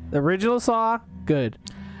 Saw, the original Saw, good.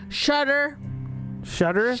 Shudder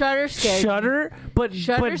Shudder scared Shudder, but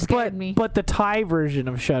Shudder scared me. But the Thai version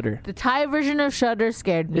of Shudder The Thai version of Shudder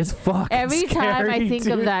scared me. is fucking Every time I scary, think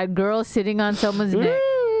dude. of that girl sitting on someone's neck,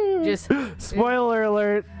 just Spoiler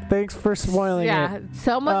alert! Thanks for spoiling it.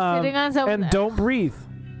 someone sitting on someone's And Don't Breathe.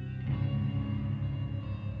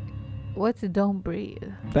 What's Don't Breathe?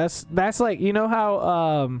 That's like, you know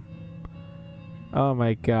how oh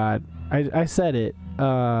my god, I said it.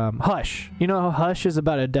 Hush. You know how Hush is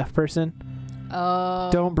about a deaf person?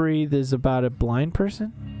 Don't Breathe is about a blind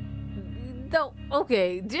person? No,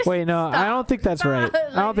 okay. Just Wait, no, stop. I don't think that's right.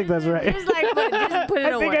 I don't think that's right. Just put it I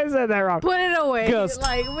away. think I said that wrong. Put it away. Ghost.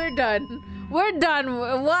 Like, we're done. We're done.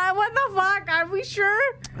 What the fuck? Are we sure?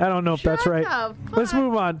 I don't know if that's Shut right. the Let's fuck.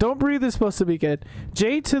 move on. Don't Breathe is supposed to be good.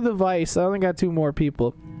 J to the Vice. I only got 2 more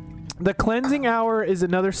people. The Cleansing Hour is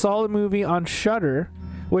another solid movie on Shudder,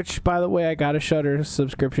 which, by the way, I got a Shudder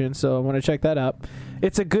subscription, so I want to check that out.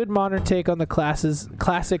 It's a good modern take on the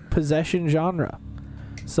classic possession genre.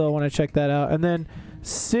 So I want to check that out. And then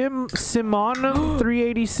Simonum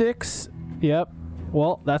 386. Yep.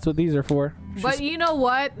 Well, that's what these are for. But you know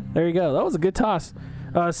what? There you go. That was a good toss.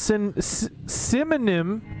 Simonim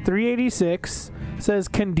 386 says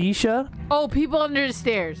Candisha. Oh, People Under the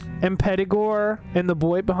Stairs. And Pedigore and The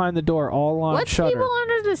Boy Behind the Door all on What's Shudder. People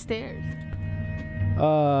Under the Stairs?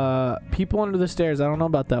 People Under the Stairs. I don't know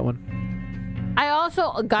about that one. I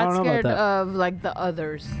also got scared of like The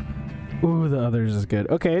Others. Ooh, The Others is good.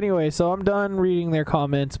 Okay, anyway, so I'm done reading their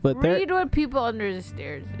comments, but read what People Under the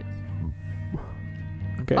Stairs is.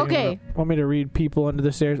 Okay. Want me to read People Under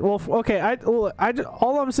the Stairs? Well, okay.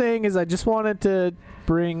 All I'm saying is I just wanted to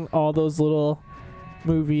bring all those little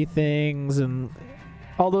movie things and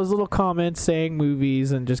all those little comments saying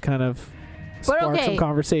movies and just kind of spark some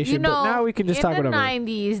conversation. You know, but now we can just talk whatever. In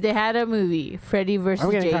the 90s, they had a movie, Freddy vs.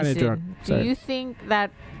 I'm getting Jason. kind of drunk. Sorry. Do you think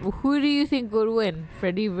that... Who do you think would win?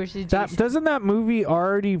 Freddy vs. Jason? Doesn't that movie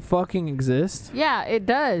already fucking exist? Yeah, it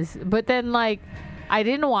does. But then, like... I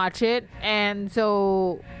didn't watch it, and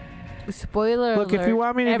so spoiler Look, alert, if you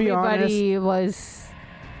want me to be honest, everybody was.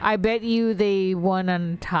 I bet you they won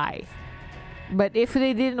on a tie. But if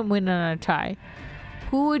they didn't win on a tie,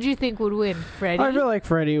 who would you think would win? Freddy? I feel like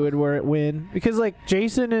Freddy would win because like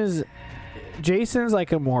Jason's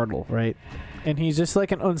like immortal, right? And he's just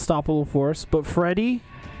like an unstoppable force. But Freddy,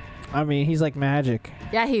 I mean, he's like magic.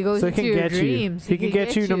 Yeah, he goes into your dreams. He can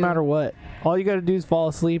get you no matter what. All you got to do is fall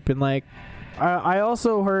asleep and like. I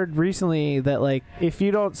also heard recently that like if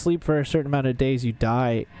you don't sleep for a certain amount of days, you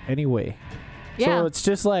die anyway. Yeah. So it's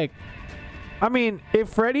just like, I mean, if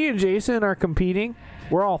Freddy and Jason are competing,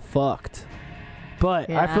 we're all fucked.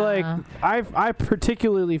 But I feel like I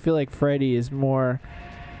particularly feel like Freddy is more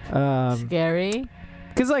scary.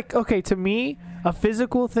 Because like, okay, to me, a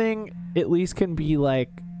physical thing at least can be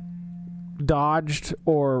like dodged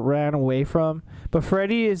or ran away from, but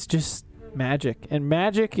Freddy is just magic, and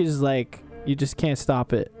magic is like. You just can't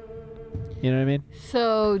stop it. You know what I mean?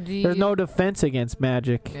 So There's no defense against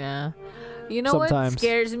magic. Yeah. You know sometimes. What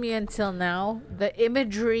scares me until now? The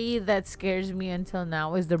imagery that scares me until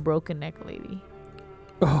now is the broken neck lady.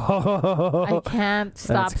 I can't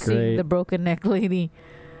stop seeing the broken neck lady.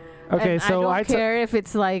 Okay, and so I don't care if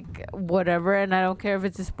it's like whatever, and I don't care if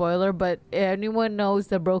it's a spoiler, but anyone knows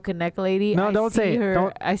the broken neck lady. No, don't say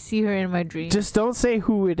it. I see her in my dreams. Just don't say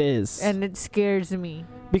who it is. And it scares me.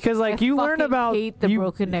 Because like you learn about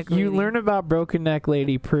broken neck lady. You learn about broken neck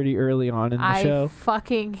lady pretty early on in the show. I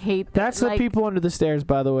fucking hate that. That's the People Under the Stairs,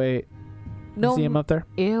 by the way. No, you see them up there?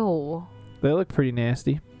 Ew. They look pretty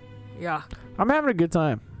nasty. Yeah. I'm having a good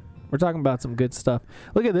time. We're talking about some good stuff.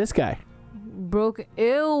 Look at this guy. Broken.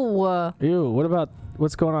 Ew. Ew. What about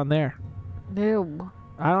what's going on there? Ew.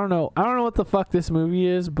 I don't know. I don't know what the fuck this movie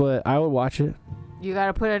is, but I would watch it. You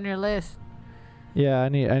gotta put it on your list. Yeah, I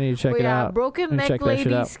need to check it out. Broken neck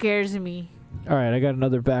lady scares me. All right, I got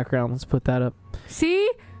another background. Let's put that up.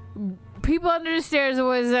 See? People Under the Stairs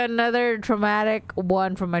was another traumatic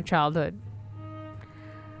one from my childhood.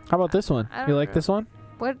 How about this one? You like this one?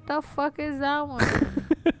 What the fuck is that one?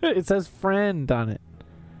 It says friend on it.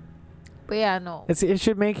 But yeah, no. It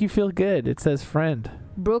should make you feel good. It says friend.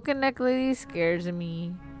 Broken neck lady scares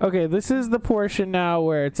me. Okay, this is the portion now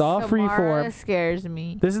where it's all freeform. Scares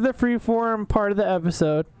me. This is the freeform part of the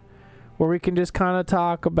episode where we can just kind of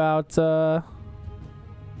talk about,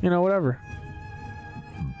 whatever.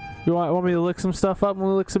 You want me to look some stuff up? Want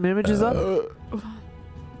me to look some images up?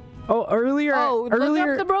 Earlier. Look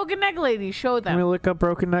up the broken neck lady. Show them. Let me look up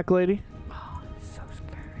broken neck lady. Oh, it's so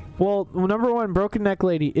scary. Well, number one, broken neck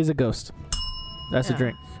lady is a ghost. That's a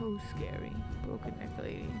drink. So scary. Broken neck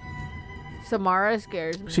lady. Samara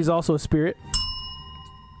scares me. She's also a spirit.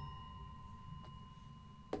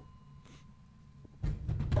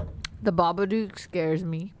 The Babadook scares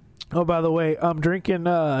me. Oh, by the way, I'm drinking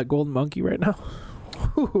Golden Monkey right now.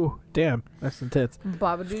 Ooh, damn, that's intense.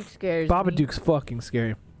 Babadook scares me. Babadook's fucking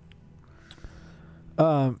scary.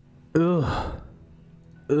 Ugh.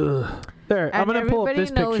 There, I'm gonna pull up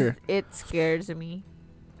this picture. It scares me.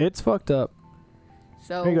 It's fucked up.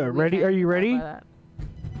 So here you go. Ready? Are you ready?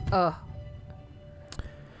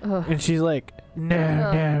 And she's like, no.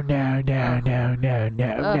 God,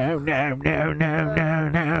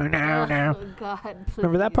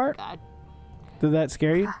 remember that part? God. Did that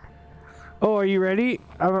scare you? Oh, are you ready?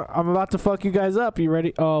 I'm about to fuck you guys up. You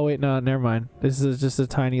ready? Oh, wait, no, never mind. This is just a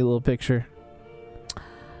tiny little picture.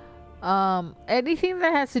 Anything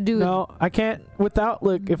that has to do with... No, I can't without...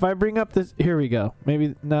 Look, if I bring up this... Here we go.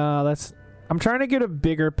 Maybe... No, that's... I'm trying to get a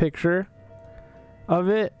bigger picture of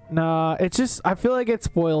it. Nah, it's just... I feel like it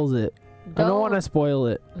spoils it. I don't want to spoil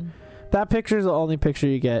it. That picture is the only picture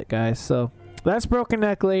you get, guys. So, That's Broken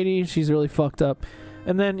Neck Lady. She's really fucked up.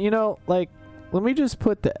 And then, like,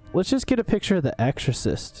 let's just get a picture of The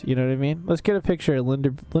Exorcist. You know what I mean? Let's get a picture of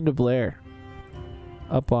Linda Blair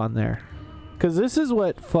up on there. Because this is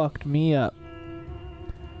what fucked me up.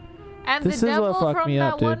 And this the is devil what fucked from me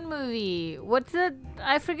that up, dude. one movie. What's it?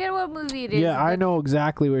 I forget what movie it is. Yeah, I know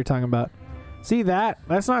exactly what you're talking about. See that?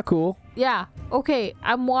 That's not cool. Yeah. Okay.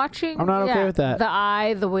 I'm watching. I'm not okay with that. The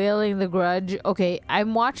Eye, The Wailing, The Grudge. Okay.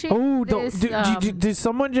 I'm watching. Oh, this, did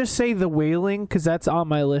someone just say The Wailing? Because that's on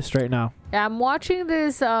my list right now. I'm watching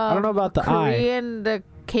this. I don't know about The Eye. The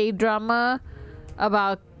K-drama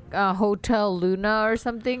about Hotel Luna or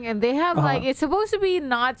something, and they have like it's supposed to be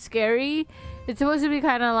not scary. It's supposed to be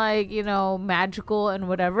kind of like magical and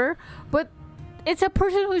whatever, but it's a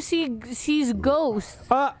person who sees ghosts.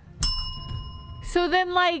 So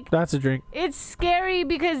then, like, that's a drink. It's scary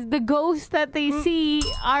because the ghosts that they see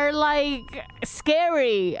are like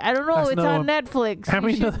scary. I don't know. That's it's on Netflix.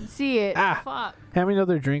 You should see it. Fuck. Have me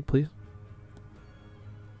another drink, please.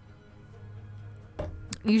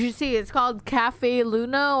 You should see it. It's called Cafe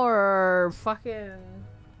Luna or fucking.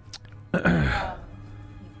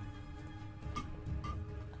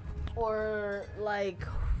 Or like.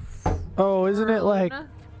 Oh, isn't it like?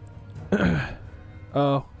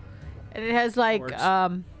 Oh. And it has like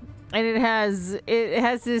and it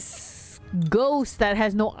has this ghost that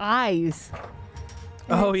has no eyes.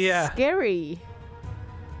 Oh it's yeah. Scary.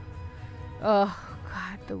 Oh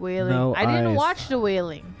God, The Wailing. No I didn't eyes. watch The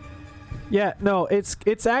Wailing. Yeah, no,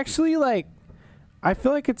 it's actually like, I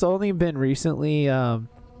feel like it's only been recently.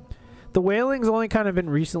 The Wailing's only kind of been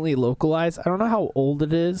recently localized. I don't know how old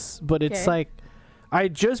it is, but it's like, I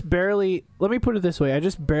just barely. Let me put it this way: I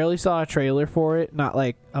just barely saw a trailer for it, not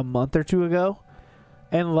like a month or two ago,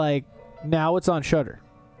 and like now it's on Shudder.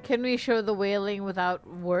 Can we show The Wailing without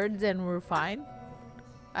words and we're fine?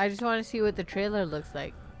 I just want to see what the trailer looks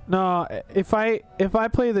like. No, if I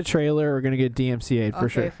play the trailer, we're gonna get DMCA'd for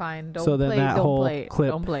sure. Okay, fine. Don't so then play, that don't whole play it.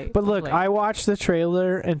 clip. Don't play it. But Don't look, play it. I watched the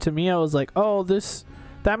trailer, and to me, I was like, "Oh,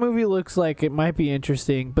 that movie looks like it might be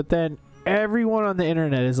interesting." But then everyone on the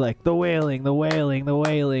internet is like, "The Wailing, The Wailing, The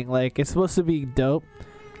Wailing." Like it's supposed to be dope.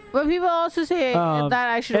 But people also say that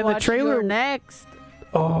I should and watch the trailer Your Next.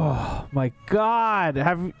 Oh my God!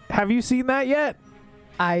 Have you seen that yet?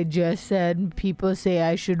 I just said people say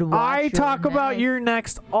I should watch. I talk about Next. Your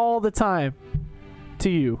Next all the time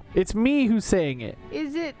to you. It's me who's saying it.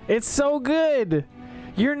 Is it? It's so good.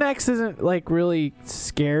 Your Next isn't like really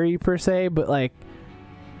scary per se, but like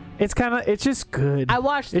it's just good. I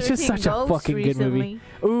watched. It's just such Ghosts a fucking recently.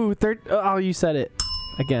 good movie. Ooh, oh, you said it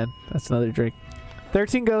again. That's another drink.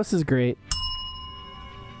 13 Ghosts is great.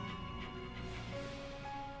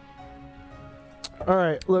 All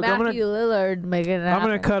right, look, Matthew Lillard making it I'm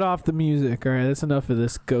gonna happen. cut off the music. All right, that's enough of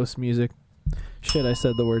this ghost music. Shit, I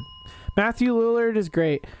said the word. Matthew Lillard is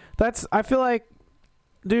great. I feel like,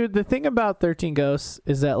 dude, the thing about 13 Ghosts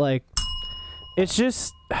is that like, it's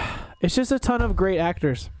just a ton of great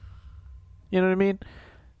actors. You know what I mean?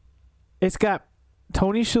 It's got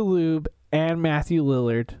Tony Shalhoub and Matthew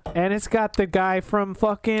Lillard, and it's got the guy from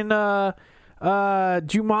fucking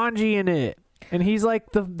Jumanji in it. And he's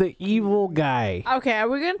like the evil guy. Okay, are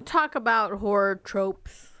we gonna talk about horror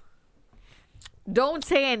tropes? Don't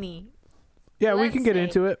say any. Yeah, we Let's can get say-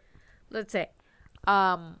 into it. Let's say,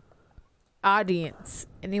 audience,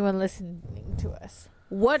 anyone listening to us,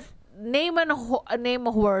 what name a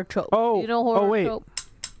horror trope? Oh, you know horror wait. trope?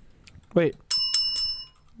 Wait.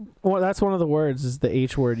 Well, that's one of the words. Is the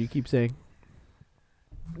H word you keep saying?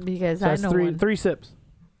 Because So I that's know three one. three sips.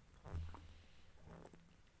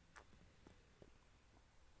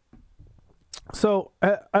 So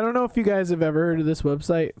I don't know if you guys have ever heard of this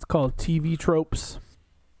website. It's called TV Tropes.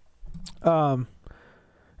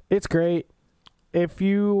 It's great if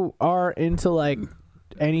you are into like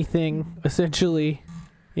anything essentially.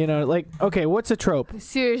 You know, like, okay, what's a trope?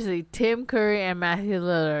 Seriously, Tim Curry and Matthew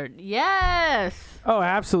Lillard. Yes. Oh,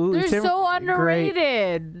 absolutely. They're so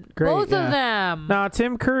underrated. Great, Both yeah. of them. Now,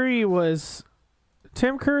 Tim Curry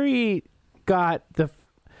got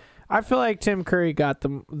I feel like Tim Curry got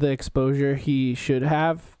the exposure he should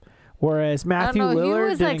have, whereas Matthew I don't know, Lillard he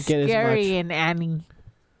was didn't like get as scary much. in Annie.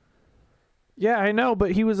 Yeah, I know,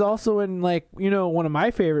 but he was also in like, one of my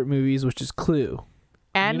favorite movies, which is Clue.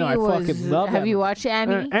 Annie I was. fucking love Have that you movie. watched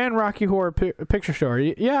Annie? And Rocky Horror Picture Show.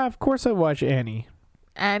 Yeah, of course I watch Annie.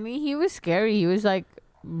 Annie, he was scary. He was like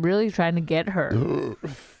really trying to get her.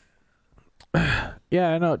 Yeah,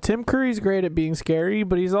 I know. Tim Curry's great at being scary,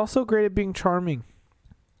 but he's also great at being charming.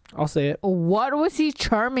 I'll say it. What was he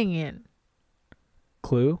charming in?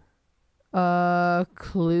 Clue.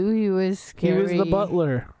 Clue. He was scary. He was the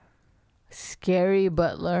butler. Scary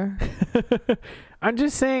Butler. I'm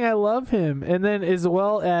just saying I love him. And then as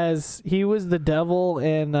well as he was the devil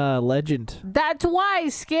in Legend. That's why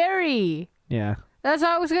scary. Yeah. That's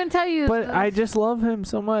what I was going to tell you. But I just love him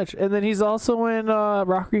so much. And then he's also in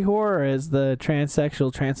Rocky Horror as the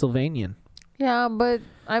transsexual Transylvanian. Yeah, but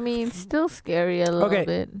I mean, still scary a little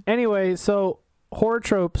bit. Anyway, so horror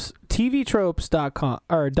tropes, tvtropes.com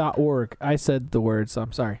or .org. I said the word, so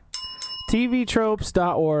I'm sorry.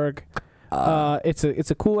 tvtropes.org.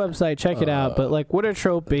 It's a cool website. Check it out. But like, what a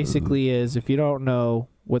trope basically is, if you don't know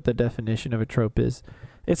what the definition of a trope is,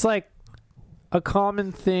 it's like a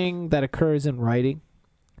common thing that occurs in writing,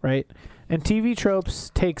 right? And TV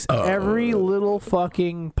tropes takes every little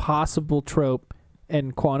fucking possible trope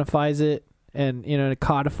and quantifies it, and it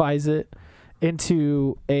codifies it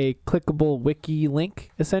into a clickable wiki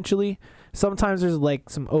link, essentially. Sometimes there's like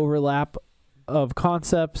some overlap of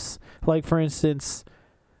concepts, like for instance,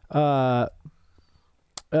 brown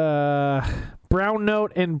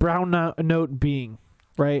note and brown note being,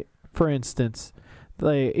 right? For instance,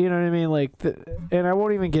 like, you know what I mean? Like, and I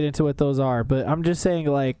won't even get into what those are, but I'm just saying,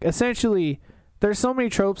 like, essentially, there's so many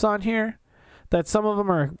tropes on here that some of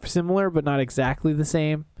them are similar but not exactly the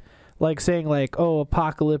same. Like saying, like, oh,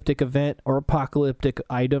 apocalyptic event or apocalyptic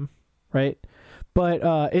item, right? But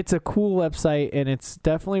it's a cool website, and it's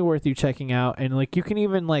definitely worth you checking out. And like, you can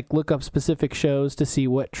even like look up specific shows to see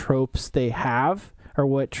what tropes they have, or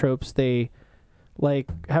what tropes they like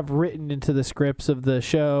have written into the scripts of the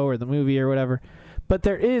show or the movie or whatever. But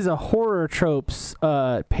there is a horror tropes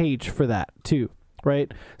page for that too,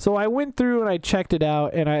 right? So I went through and I checked it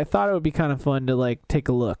out, and I thought it would be kind of fun to like take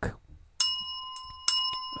a look.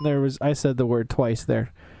 I said the word twice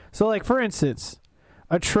there. So like, for instance,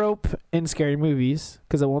 a trope in scary movies,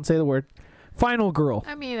 because I won't say the word, final girl.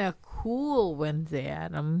 I mean, a cool Wednesday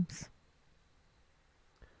Addams.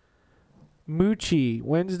 Moochie,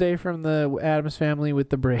 Wednesday from the Addams Family with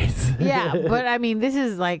the braids. Yeah, but I mean, this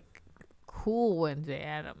is like cool Wednesday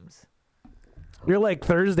Addams. You're like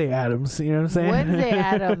Thursday Addams, you know what I'm saying? Wednesday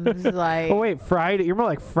Addams, like... Oh, wait, Friday. You're more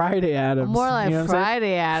like Friday Addams. More like you know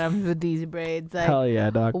Friday Addams with these braids. Like, hell yeah,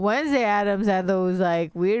 dog. Wednesday Addams had those,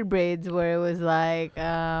 like, weird braids where it was, like,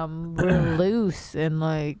 real loose and,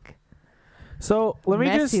 like... So, let me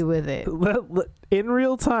messy just... with it. In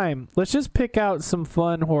real time, let's just pick out some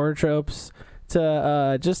fun horror tropes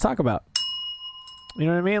to just talk about. You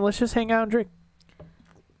know what I mean? Let's just hang out and drink.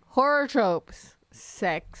 Horror tropes.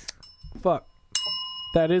 Sex. Fuck.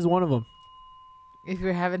 That is one of them. If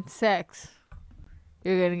you're having sex,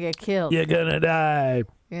 you're going to get killed. You're gonna die.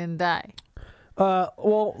 You're going to die.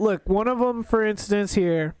 Well, look, one of them, for instance,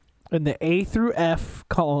 here in the A through F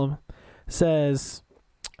column says,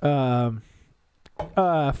 final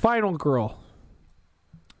girl.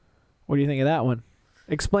 What do you think of that one?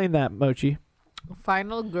 Explain that, Mochi.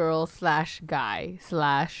 Final girl / guy /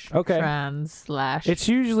 Okay. trans / It's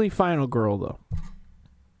usually final girl, though.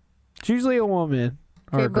 It's usually a woman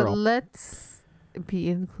or okay, a girl. but let's be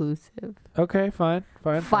inclusive. Okay, fine.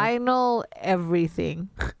 Final everything.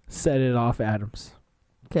 Set it off, Adams.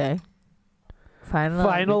 Okay. Final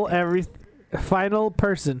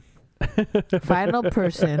person. Final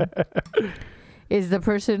person is the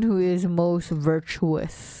person who is most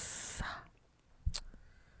virtuous.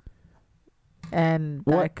 And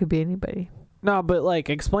that could be anybody. No, but like,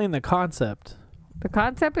 explain the concept. The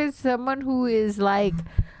concept is someone who is like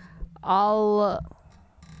all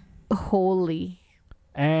holy.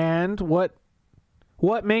 And what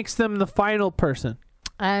makes them the final person?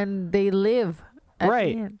 And they live.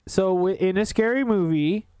 Right. So in a scary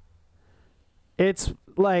movie, it's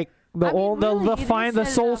like the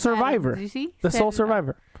sole survivor. You see? The sole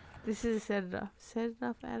survivor. This is Set It Off. Set It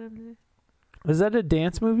Off, Adam. Is that a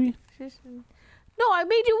dance movie? No, I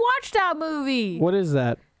made you watch that movie. What is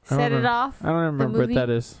that? Set It Off. I don't remember what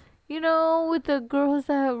that is. You know, with the girls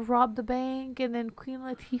that robbed the bank, and then Queen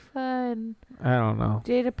Latifah and I don't know.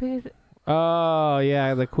 Jada Pinkett. Oh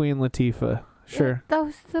yeah, the Queen Latifah. Sure. Yeah, that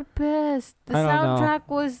was the best. The soundtrack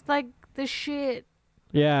was like the shit.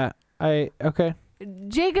 Yeah. Okay.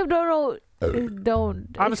 Jacob don't.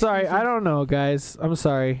 I'm sorry. I don't know, guys. I'm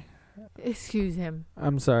sorry. Excuse him.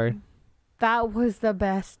 I'm sorry. That was the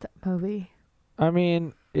best movie. I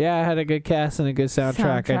mean, yeah, I had a good cast and a good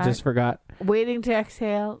soundtrack. I just forgot. Waiting to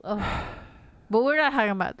Exhale. Oh. But we're not talking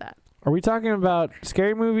about that. Are we talking about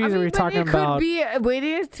scary movies, or are we talking about...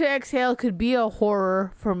 Waiting to Exhale could be a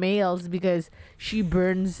horror for males because she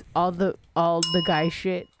burns all the guy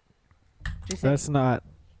shit. That's not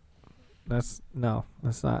correct.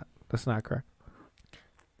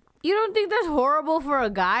 You don't think that's horrible for a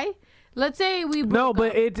guy? Let's say we broke No, up.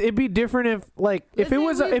 but it'd be different if like if it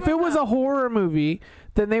was a horror movie,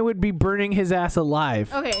 then they would be burning his ass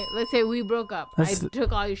alive. Okay, let's say we broke up. I That's-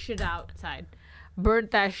 took all your shit outside,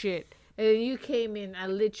 burnt that shit, and then you came in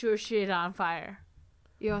and lit your shit on fire.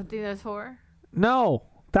 You don't think that's horror? No,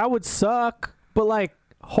 that would suck. But like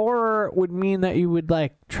horror would mean that you would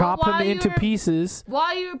like chop him while into you're- pieces.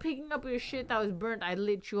 While you were picking up your shit that was burnt, I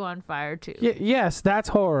lit you on fire too. Yes, that's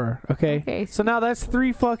horror. Okay. So now that's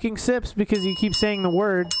 3 fucking sips because you keep saying the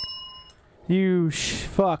word. You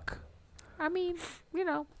fuck. I mean, you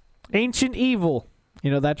know. Ancient evil.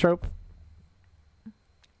 You know that trope?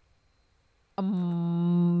 The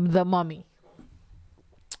Mummy.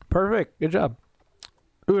 Perfect. Good job.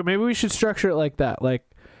 Ooh, maybe we should structure it like that. Like,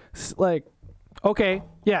 okay,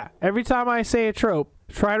 yeah. Every time I say a trope,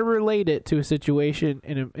 try to relate it to a situation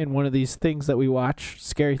in one of these things that we watch.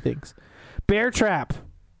 Scary things. Bear trap.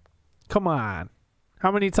 Come on.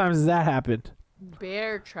 How many times has that happened?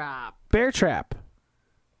 Bear trap. Bear trap.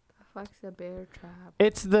 The fuck's a bear trap?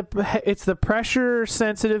 It's the pressure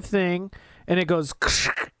sensitive thing, and it goes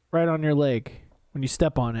right on your leg when you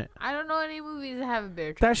step on it. I don't know any movies that have a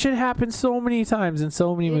bear trap. That shit happens so many times in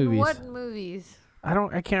so many In movies. what movies? I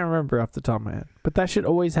can't remember off the top of my head, but that shit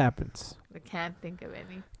always happens. I can't think of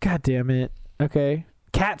any. God damn it. Okay.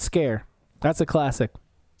 Cat scare. That's a classic.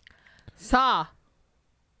 Saw.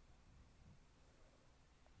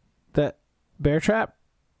 That bear trap?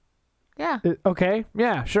 Yeah. Okay.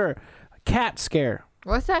 Yeah, sure. Cat scare.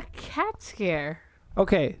 What's that cat scare?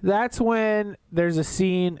 Okay, that's when there's a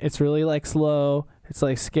scene, it's really like slow, it's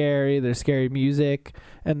like scary, there's scary music,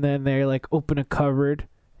 and then they like open a cupboard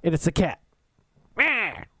and it's a cat.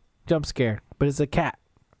 Jump scare, but it's a cat.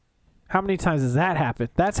 How many times has that happened?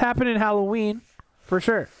 That's happened in Halloween, for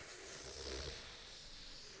sure.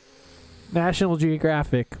 National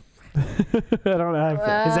Geographic. I don't know.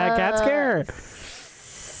 Is that cat scare?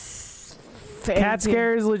 Cat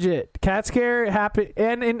scare is legit. Cat scare happened,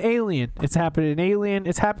 and in Alien. It's happened in Alien.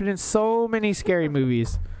 It's happened in so many scary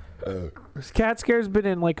movies. Cat scare's been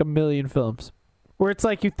in like a million films, where it's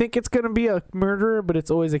like you think it's gonna be a murderer, but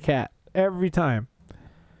it's always a cat every time.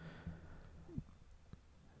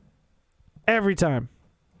 Every time.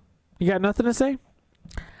 You got nothing to say?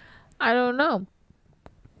 I don't know.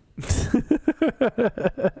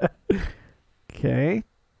 Okay.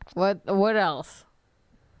 What else?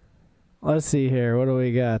 Let's see here. What do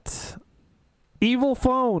we got? Evil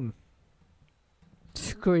phone.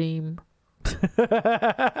 Scream.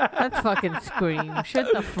 That's fucking Scream.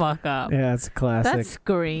 Shut the fuck up. Yeah, it's a classic. That's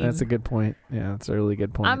Scream. That's a good point. Yeah, that's a really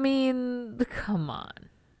good point. I mean, come on.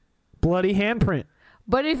 Bloody handprint.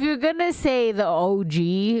 But if you're gonna say the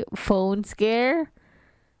OG phone scare,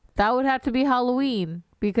 that would have to be Halloween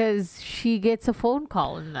because she gets a phone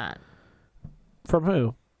call in that. From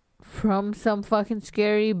who? From some fucking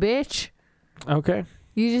scary bitch. Okay.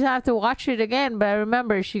 You just have to watch it again. But I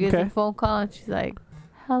remember she gets Okay. a phone call and she's like,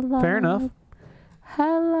 hello. Fair enough.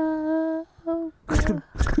 Hello.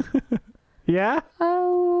 Yeah?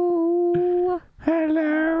 Oh.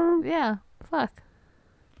 Hello. Yeah. Fuck.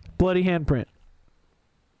 Bloody handprint.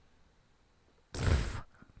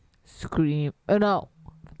 Scream. No.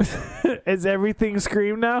 Is everything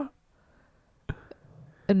Scream now?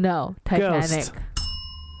 No. Titanic. Ghost.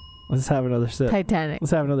 Let's have another sip. Titanic.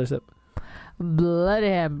 Let's have another sip. Bloody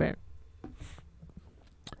handprint.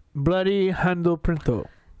 Bloody handleprinto.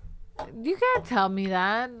 You can't tell me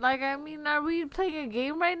that. Like, I mean, are we playing a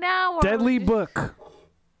game right now? Or are Deadly we just- book.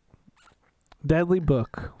 Deadly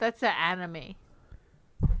book. That's an anime.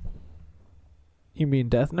 You mean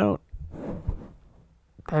Death Note?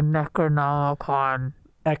 The Necronomicon.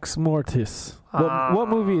 Ex Mortis. What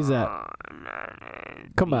movie is that?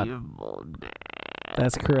 Come on.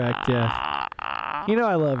 That's correct, yeah. You know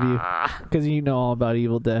I love you because you know all about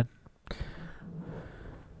Evil Dead.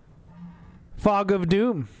 Fog of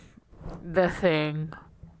Doom. The Thing.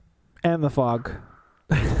 And the fog.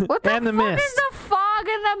 What the And the fuck Mist. is the fog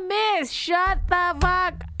and the mist? Shut the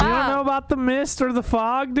fuck up. You don't know about the mist or the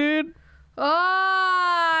fog, dude?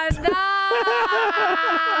 Oh,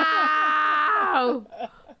 no.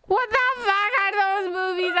 What the fuck are those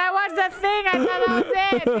movies? I watched The Thing. I thought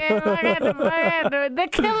that was it. The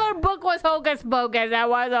Killer Book was Hocus Pocus. That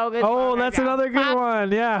was Hocus Pocus. Oh, that's another good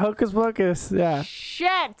one. Yeah, Hocus Pocus. Yeah.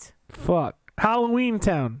 Shit. Fuck. Halloween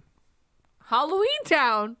Town. Halloween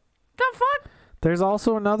Town. The fuck? There's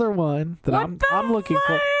also another one that What the I'm looking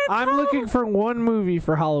for. fuck? I'm looking for one movie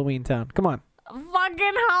for Halloween Town. Come on.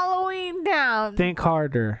 Fucking Halloween Town. Think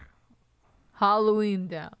harder. Halloween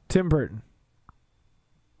Town. Tim Burton.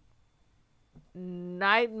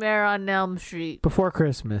 Nightmare on Elm Street. Before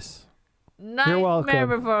Christmas. Nightmare welcome.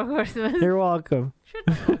 Before Christmas. You're welcome.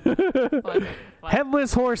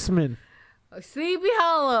 Headless Horseman. Sleepy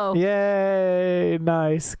Hollow. Yay.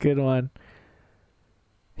 Nice. Good one.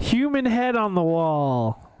 Human Head on the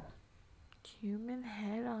Wall. Human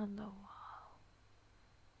Head on the Wall.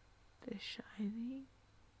 The Shining.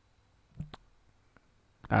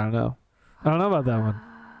 I don't know about that one.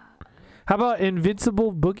 How about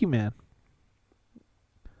Invincible Boogeyman?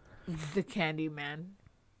 The Candyman.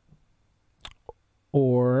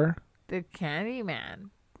 Or The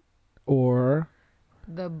Candyman.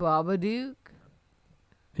 The Babadook.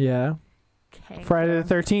 Yeah. Kangaroo. Friday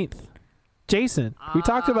the 13th. Jason. We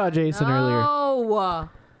talked about Jason earlier. Oh.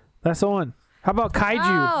 That's the one. How about Kaiju?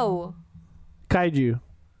 No. Kaiju.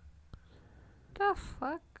 The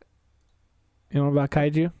fuck? You know about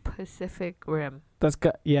Kaiju? Pacific Rim. That's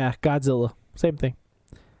Godzilla. Same thing.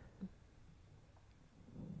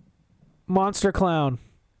 Monster Clown.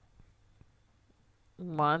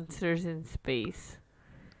 Monsters in Space.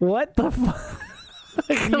 What the fuck?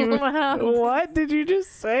 Clowns. What did you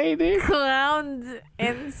just say, dude? Clowns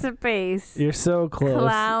in Space. You're so close.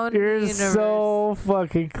 Clown You're universe. so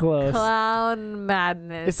fucking close. Clown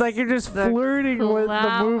madness. It's like you're just The flirting with the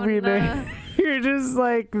clown, movie name. You're just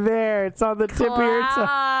like there. It's on the tip of your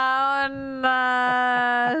tongue.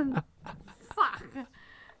 Clown. Fuck.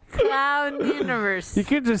 Clown universe. You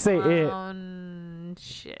could just say Clown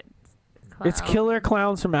shit. Clown. It's Killer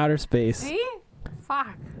Clowns from Outer Space. See?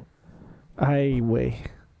 Fuck. What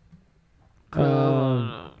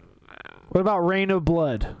about Rain of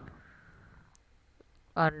Blood?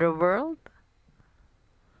 Underworld?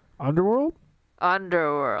 Underworld?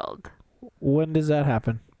 Underworld. When does that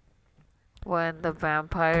happen? When the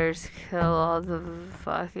vampires kill all the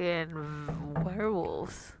fucking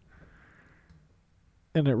werewolves.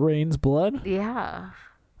 And it rains blood? Yeah.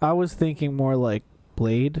 I was thinking more like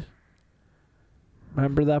Blade.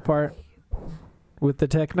 Remember that part? With the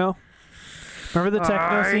techno? Remember the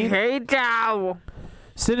techno scene? I hate you.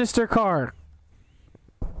 Sinister Car.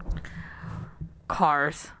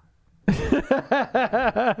 Cars.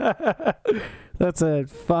 That's a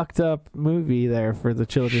fucked up movie there for the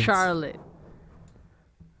children. Charlotte.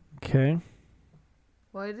 Okay.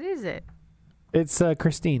 What is it? It's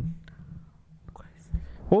Christine.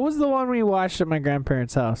 What was the one we watched at my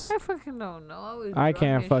grandparents' house? I fucking don't know. I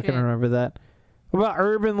can't fucking remember that. What about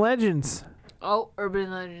Urban Legends? Oh,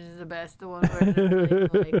 Urban Legends is the best. The one where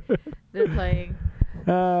they're playing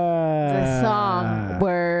the song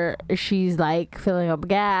where she's like filling up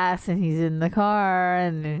gas and he's in the car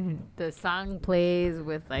and the song plays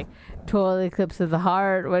with like Total Eclipse of the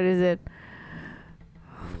Heart. What is it?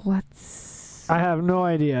 I have no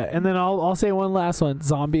idea. And then I'll say one last one.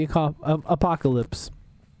 Zombie Apocalypse.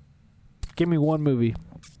 Give me one movie.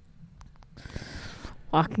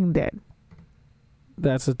 Walking Dead.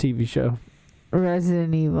 That's a TV show.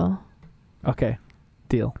 Resident Evil. Okay.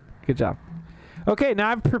 Deal. Good job. Okay, now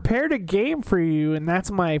I've prepared a game for you, and that's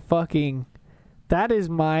my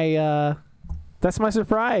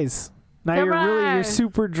surprise. Now you're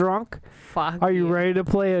super drunk. Fuck. Are you ready to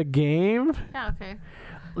play a game? Yeah, okay.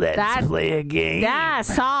 Let's play a game. Yeah,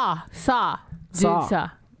 Saw. Jigsaw.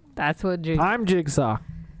 That's what Jigsaw. I'm Jigsaw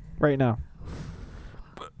right now.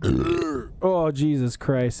 Oh, Jesus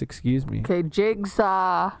Christ. Excuse me. Okay,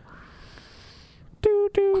 Jigsaw.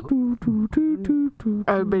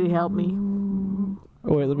 Everybody help me.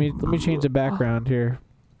 Oh, wait, let me change the background here.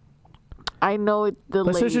 I know it's delayed.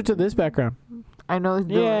 Let's switch it to this background. I know it's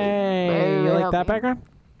delayed. Yay! You like that background?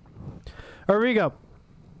 Here we go.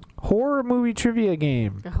 Horror movie trivia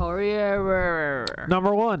game. Horror.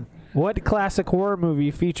 Number 1. What classic horror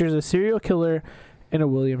movie features a serial killer in a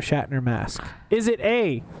William Shatner mask? Is it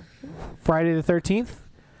A, Friday the 13th,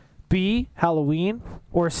 B, Halloween,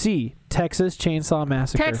 or C, Texas Chainsaw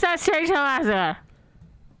Massacre? Texas Chainsaw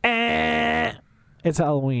Massacre. It's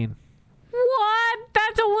Halloween. What?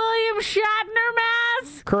 That's a William Shatner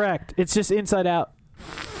mask? Correct. It's just Inside Out.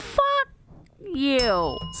 Fuck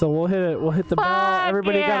you. So we'll hit it. We'll hit the bell.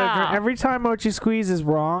 Everybody got to drink. Every time Mochi Squeeze is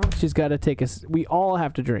wrong, she's got to take us. We all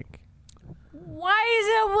have to drink. Why is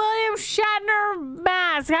it a William Shatner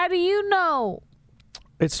mask? How do you know?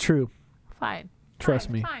 It's true. Fine. Trust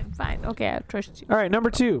me. Fine. Okay, I trust you. All right, number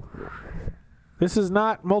 2. This is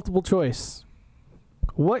not multiple choice.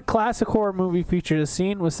 What classic horror movie featured a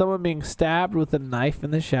scene with someone being stabbed with a knife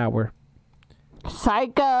in the shower?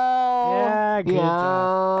 Psycho. Yeah, good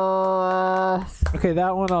job. Yes. Okay,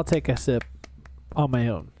 that one I'll take a sip on my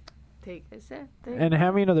own. Take a sip. And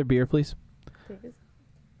have me another beer, please. Take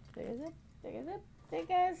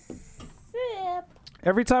a sip.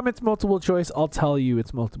 Every time it's multiple choice, I'll tell you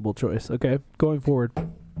it's multiple choice, okay? Going forward.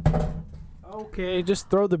 Okay, just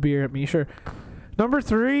throw the beer at me, sure. Number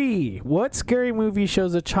 3. What scary movie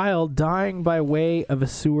shows a child dying by way of a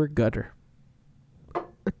sewer gutter?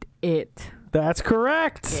 It. That's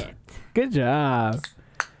correct. It. Good job.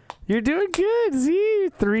 You're doing good. See,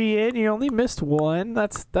 3 in. You only missed 1.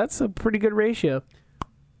 That's a pretty good ratio.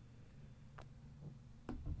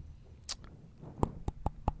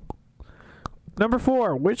 Number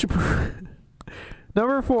 4. Which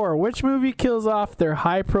movie kills off their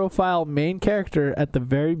high-profile main character at the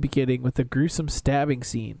very beginning with a gruesome stabbing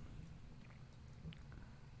scene?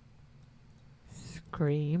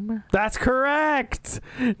 Scream. That's correct.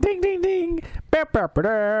 Ding, ding, ding. It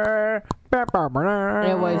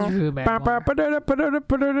was Drew Barrymore.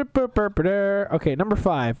 Okay, number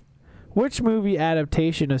 5. Which movie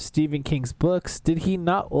adaptation of Stephen King's books did he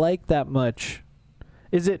not like that much?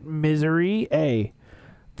 Is it Misery, A,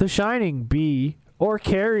 The Shining, B, or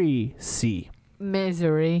Carrie, C?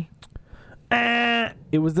 Misery.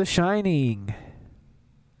 It was The Shining.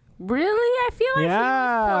 Really? I feel like he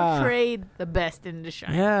Yeah. was portrayed the best in The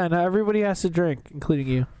Shining. Yeah, now everybody has to drink, including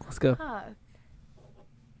you. Let's go. Huh.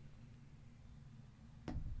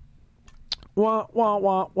 Wah, wah,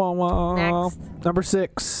 wah, wah, wah. Next. Number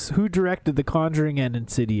 6. Who directed The Conjuring and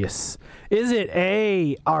Insidious? Is it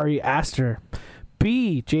A, Ari Aster,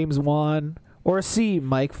 B, James Wan, or C,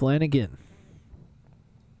 Mike Flanagan?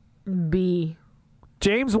 B.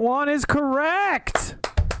 James Wan is correct.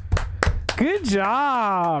 Good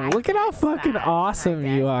job. Look at how fucking awesome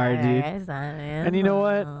you are, dude. And you know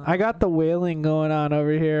what? I got the wailing going on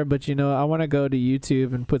over here, but you know, I want to go to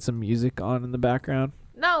YouTube and put some music on in the background.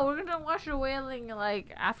 No, we're gonna watch the wailing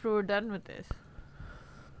like after we're done with this.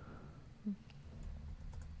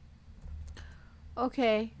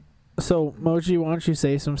 Okay. So, Mochi, why don't you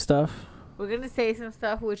say some stuff? We're gonna say some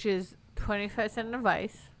stuff which is 25-cent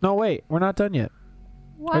advice. No, wait. We're not done yet.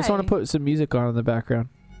 Why? I just want to put some music on in the background.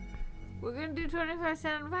 We're gonna do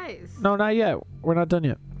 25-cent advice. No, not yet. We're not done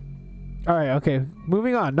yet. All right, okay.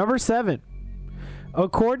 Moving on. Number 7.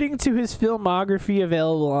 According to his filmography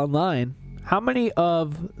available online, how many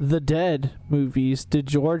of the Dead movies did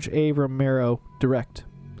George A. Romero direct?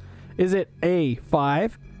 Is it A,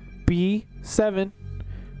 5, B, 7,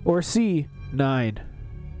 or C, 9?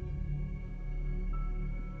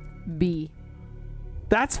 B.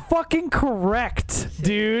 That's fucking correct,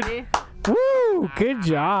 dude. See? Woo! Good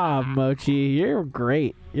job, Mochi. You're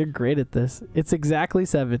great. You're great at this. It's exactly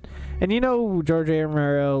 7. And you know George A.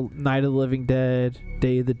 Romero, Night of the Living Dead,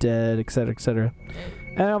 Day of the Dead, etc., etc.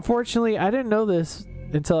 And unfortunately, I didn't know this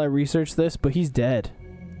until I researched this, but he's dead.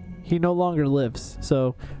 He no longer lives.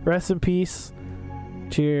 So, rest in peace.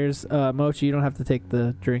 Cheers. Mochi, you don't have to take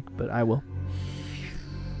the drink, but I will.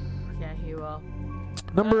 Yeah, he will.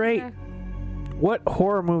 Number 8. What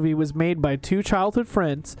horror movie was made by 2 childhood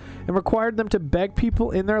friends and required them to beg people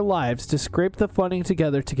in their lives to scrape the funding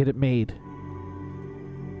together to get it made?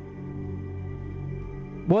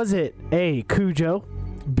 Was it A, Cujo,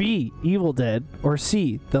 B, Evil Dead, or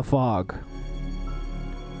C, The Fog?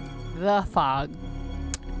 The Fog.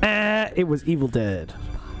 It was Evil Dead.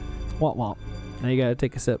 Womp womp. Now you gotta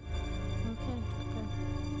take a sip.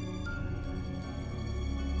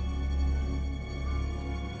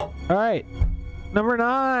 All right. Number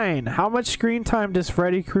 9. How much screen time does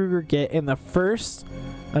Freddy Krueger get in the first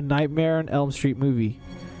A Nightmare on Elm Street movie?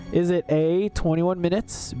 Is it A, 21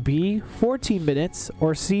 minutes, B, 14 minutes,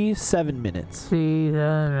 or C, 7 minutes? C,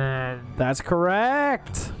 7. That's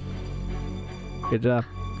correct. Good job.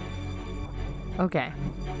 Okay.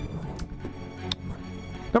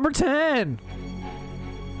 Number 10.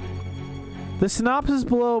 The synopsis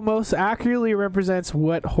below most accurately represents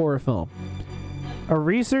what horror film? A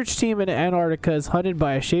research team in Antarctica is hunted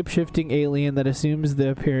by a shape-shifting alien that assumes the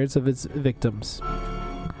appearance of its victims.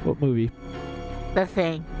 What movie? The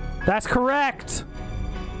Thing. That's correct.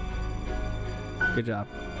 Good job.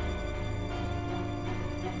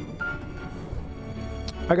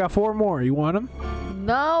 I got 4 more. You want them?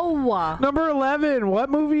 No. Number 11. What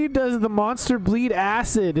movie does the monster bleed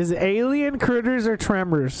acid? Is it Alien, Critters, or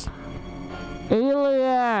Tremors?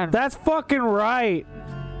 Alien. That's fucking right.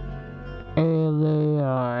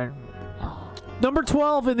 Alien. Number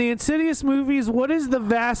 12. In the Insidious movies, what is the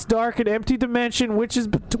vast, dark, and empty dimension which is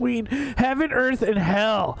between heaven, earth, and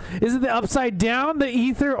hell? Is it the upside down, the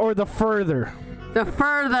ether, or the further? The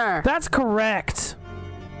Further. That's correct.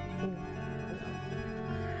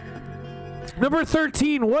 Number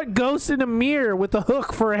 13. What ghost in a mirror with a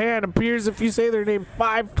hook for a hand appears if you say their name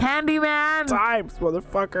 5 Candyman. times,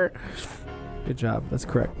 motherfucker? Good job. That's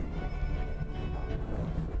correct.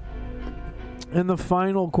 And the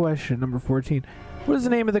final question, number 14. What is the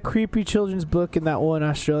name of the creepy children's book in that one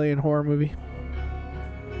Australian horror movie?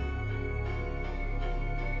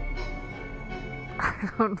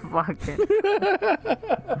 Don't fucking.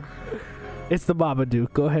 It's the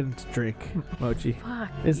Babadook. Go ahead and drink, Mochi. Fuck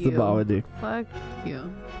It's you. the Babadook. Fuck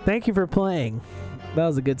you. Thank you for playing. That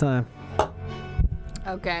was a good time.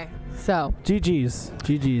 Okay, so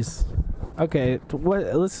GG's. Okay,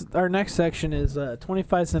 our next section is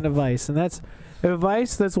 25 cent advice, and that's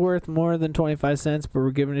advice that's worth more than 25 cents, but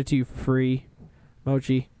we're giving it to you for free.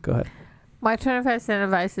 Mochi, go ahead. my 25-cent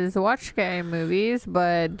advice is to watch scary movies,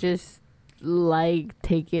 but just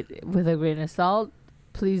take it with a grain of salt.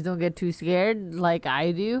 Please don't get too scared like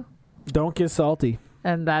I do, Don't get salty.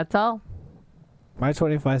 and that's all. My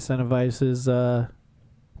 25 cent advice is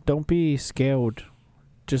don't be scared.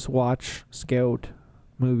 Just watch scared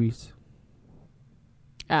movies.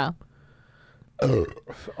 Oh,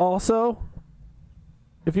 Also,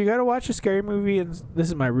 if you gotta watch a scary movie, and this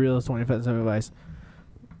is my real 25 cent advice,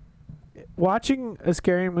 watching a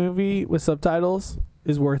scary movie with subtitles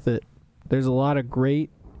is worth it. There's a lot of great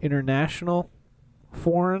international,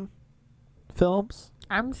 foreign films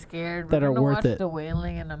I'm scared. that We're are gonna worth watch it. The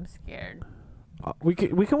Wailing, and I'm scared. We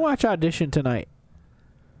can watch Audition tonight.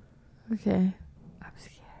 Okay, I'm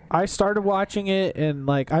scared. I started watching it, and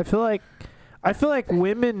I feel like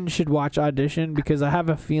women should watch Audition because I have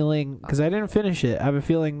a feeling, because I didn't finish it, I have a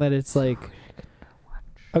feeling that it's like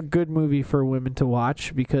a good movie for women to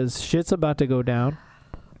watch because shit's about to go down,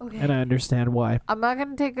 Okay. and I understand why. I'm not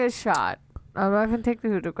gonna take a shot. I'm not gonna take the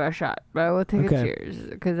Hootagras shot, but I will take Okay. a cheers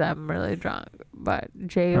because I'm really drunk. But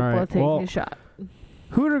Jay All right, will take well, his shot.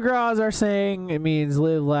 Hootagras are saying it means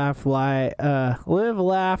live, laugh,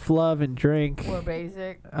 love, and drink. We're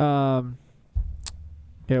basic. Yeah,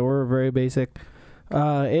 we're very basic.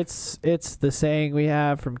 It's the saying we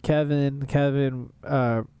have from Kevin. Kevin,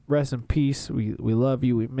 rest in peace. We love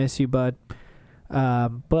you. We miss you, bud.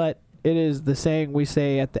 But it is the saying we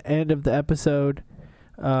say at the end of the episode.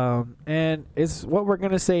 And it's what we're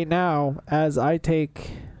gonna say now as I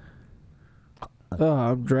take. Oh,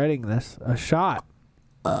 I'm dreading this. A shot.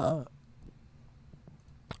 I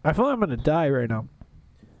feel like I'm gonna die right now.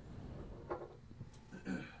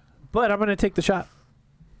 But I'm gonna take the shot.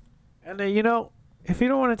 And if you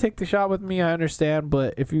don't want to take the shot with me, I understand.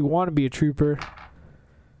 But if you want to be a trooper,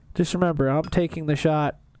 just remember I'm taking the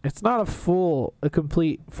shot. It's not a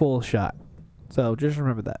complete full shot. So just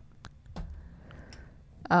remember that.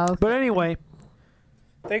 Okay. But anyway,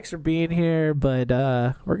 thanks for being here. But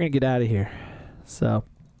we're gonna get out of here. So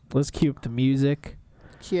let's cue up the music.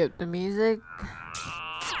 Cue up the music.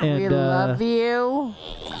 And We love you.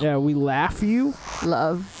 yeah, we laugh you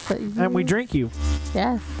Love you. and we drink you.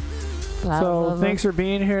 Yes. So thanks for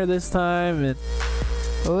being here this time. And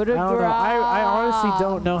I don't know. I honestly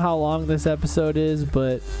don't know how long this episode is,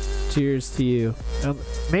 but cheers to you.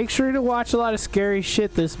 Make sure to watch a lot of scary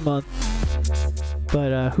shit this month.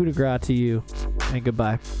 But coup de grace to you, and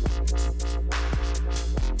goodbye.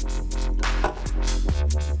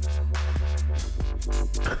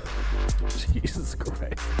 Jesus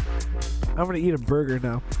Christ. I'm going to eat a burger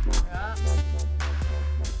now.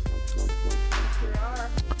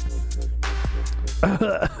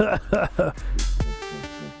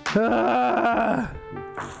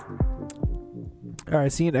 All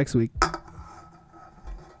right, see you next week.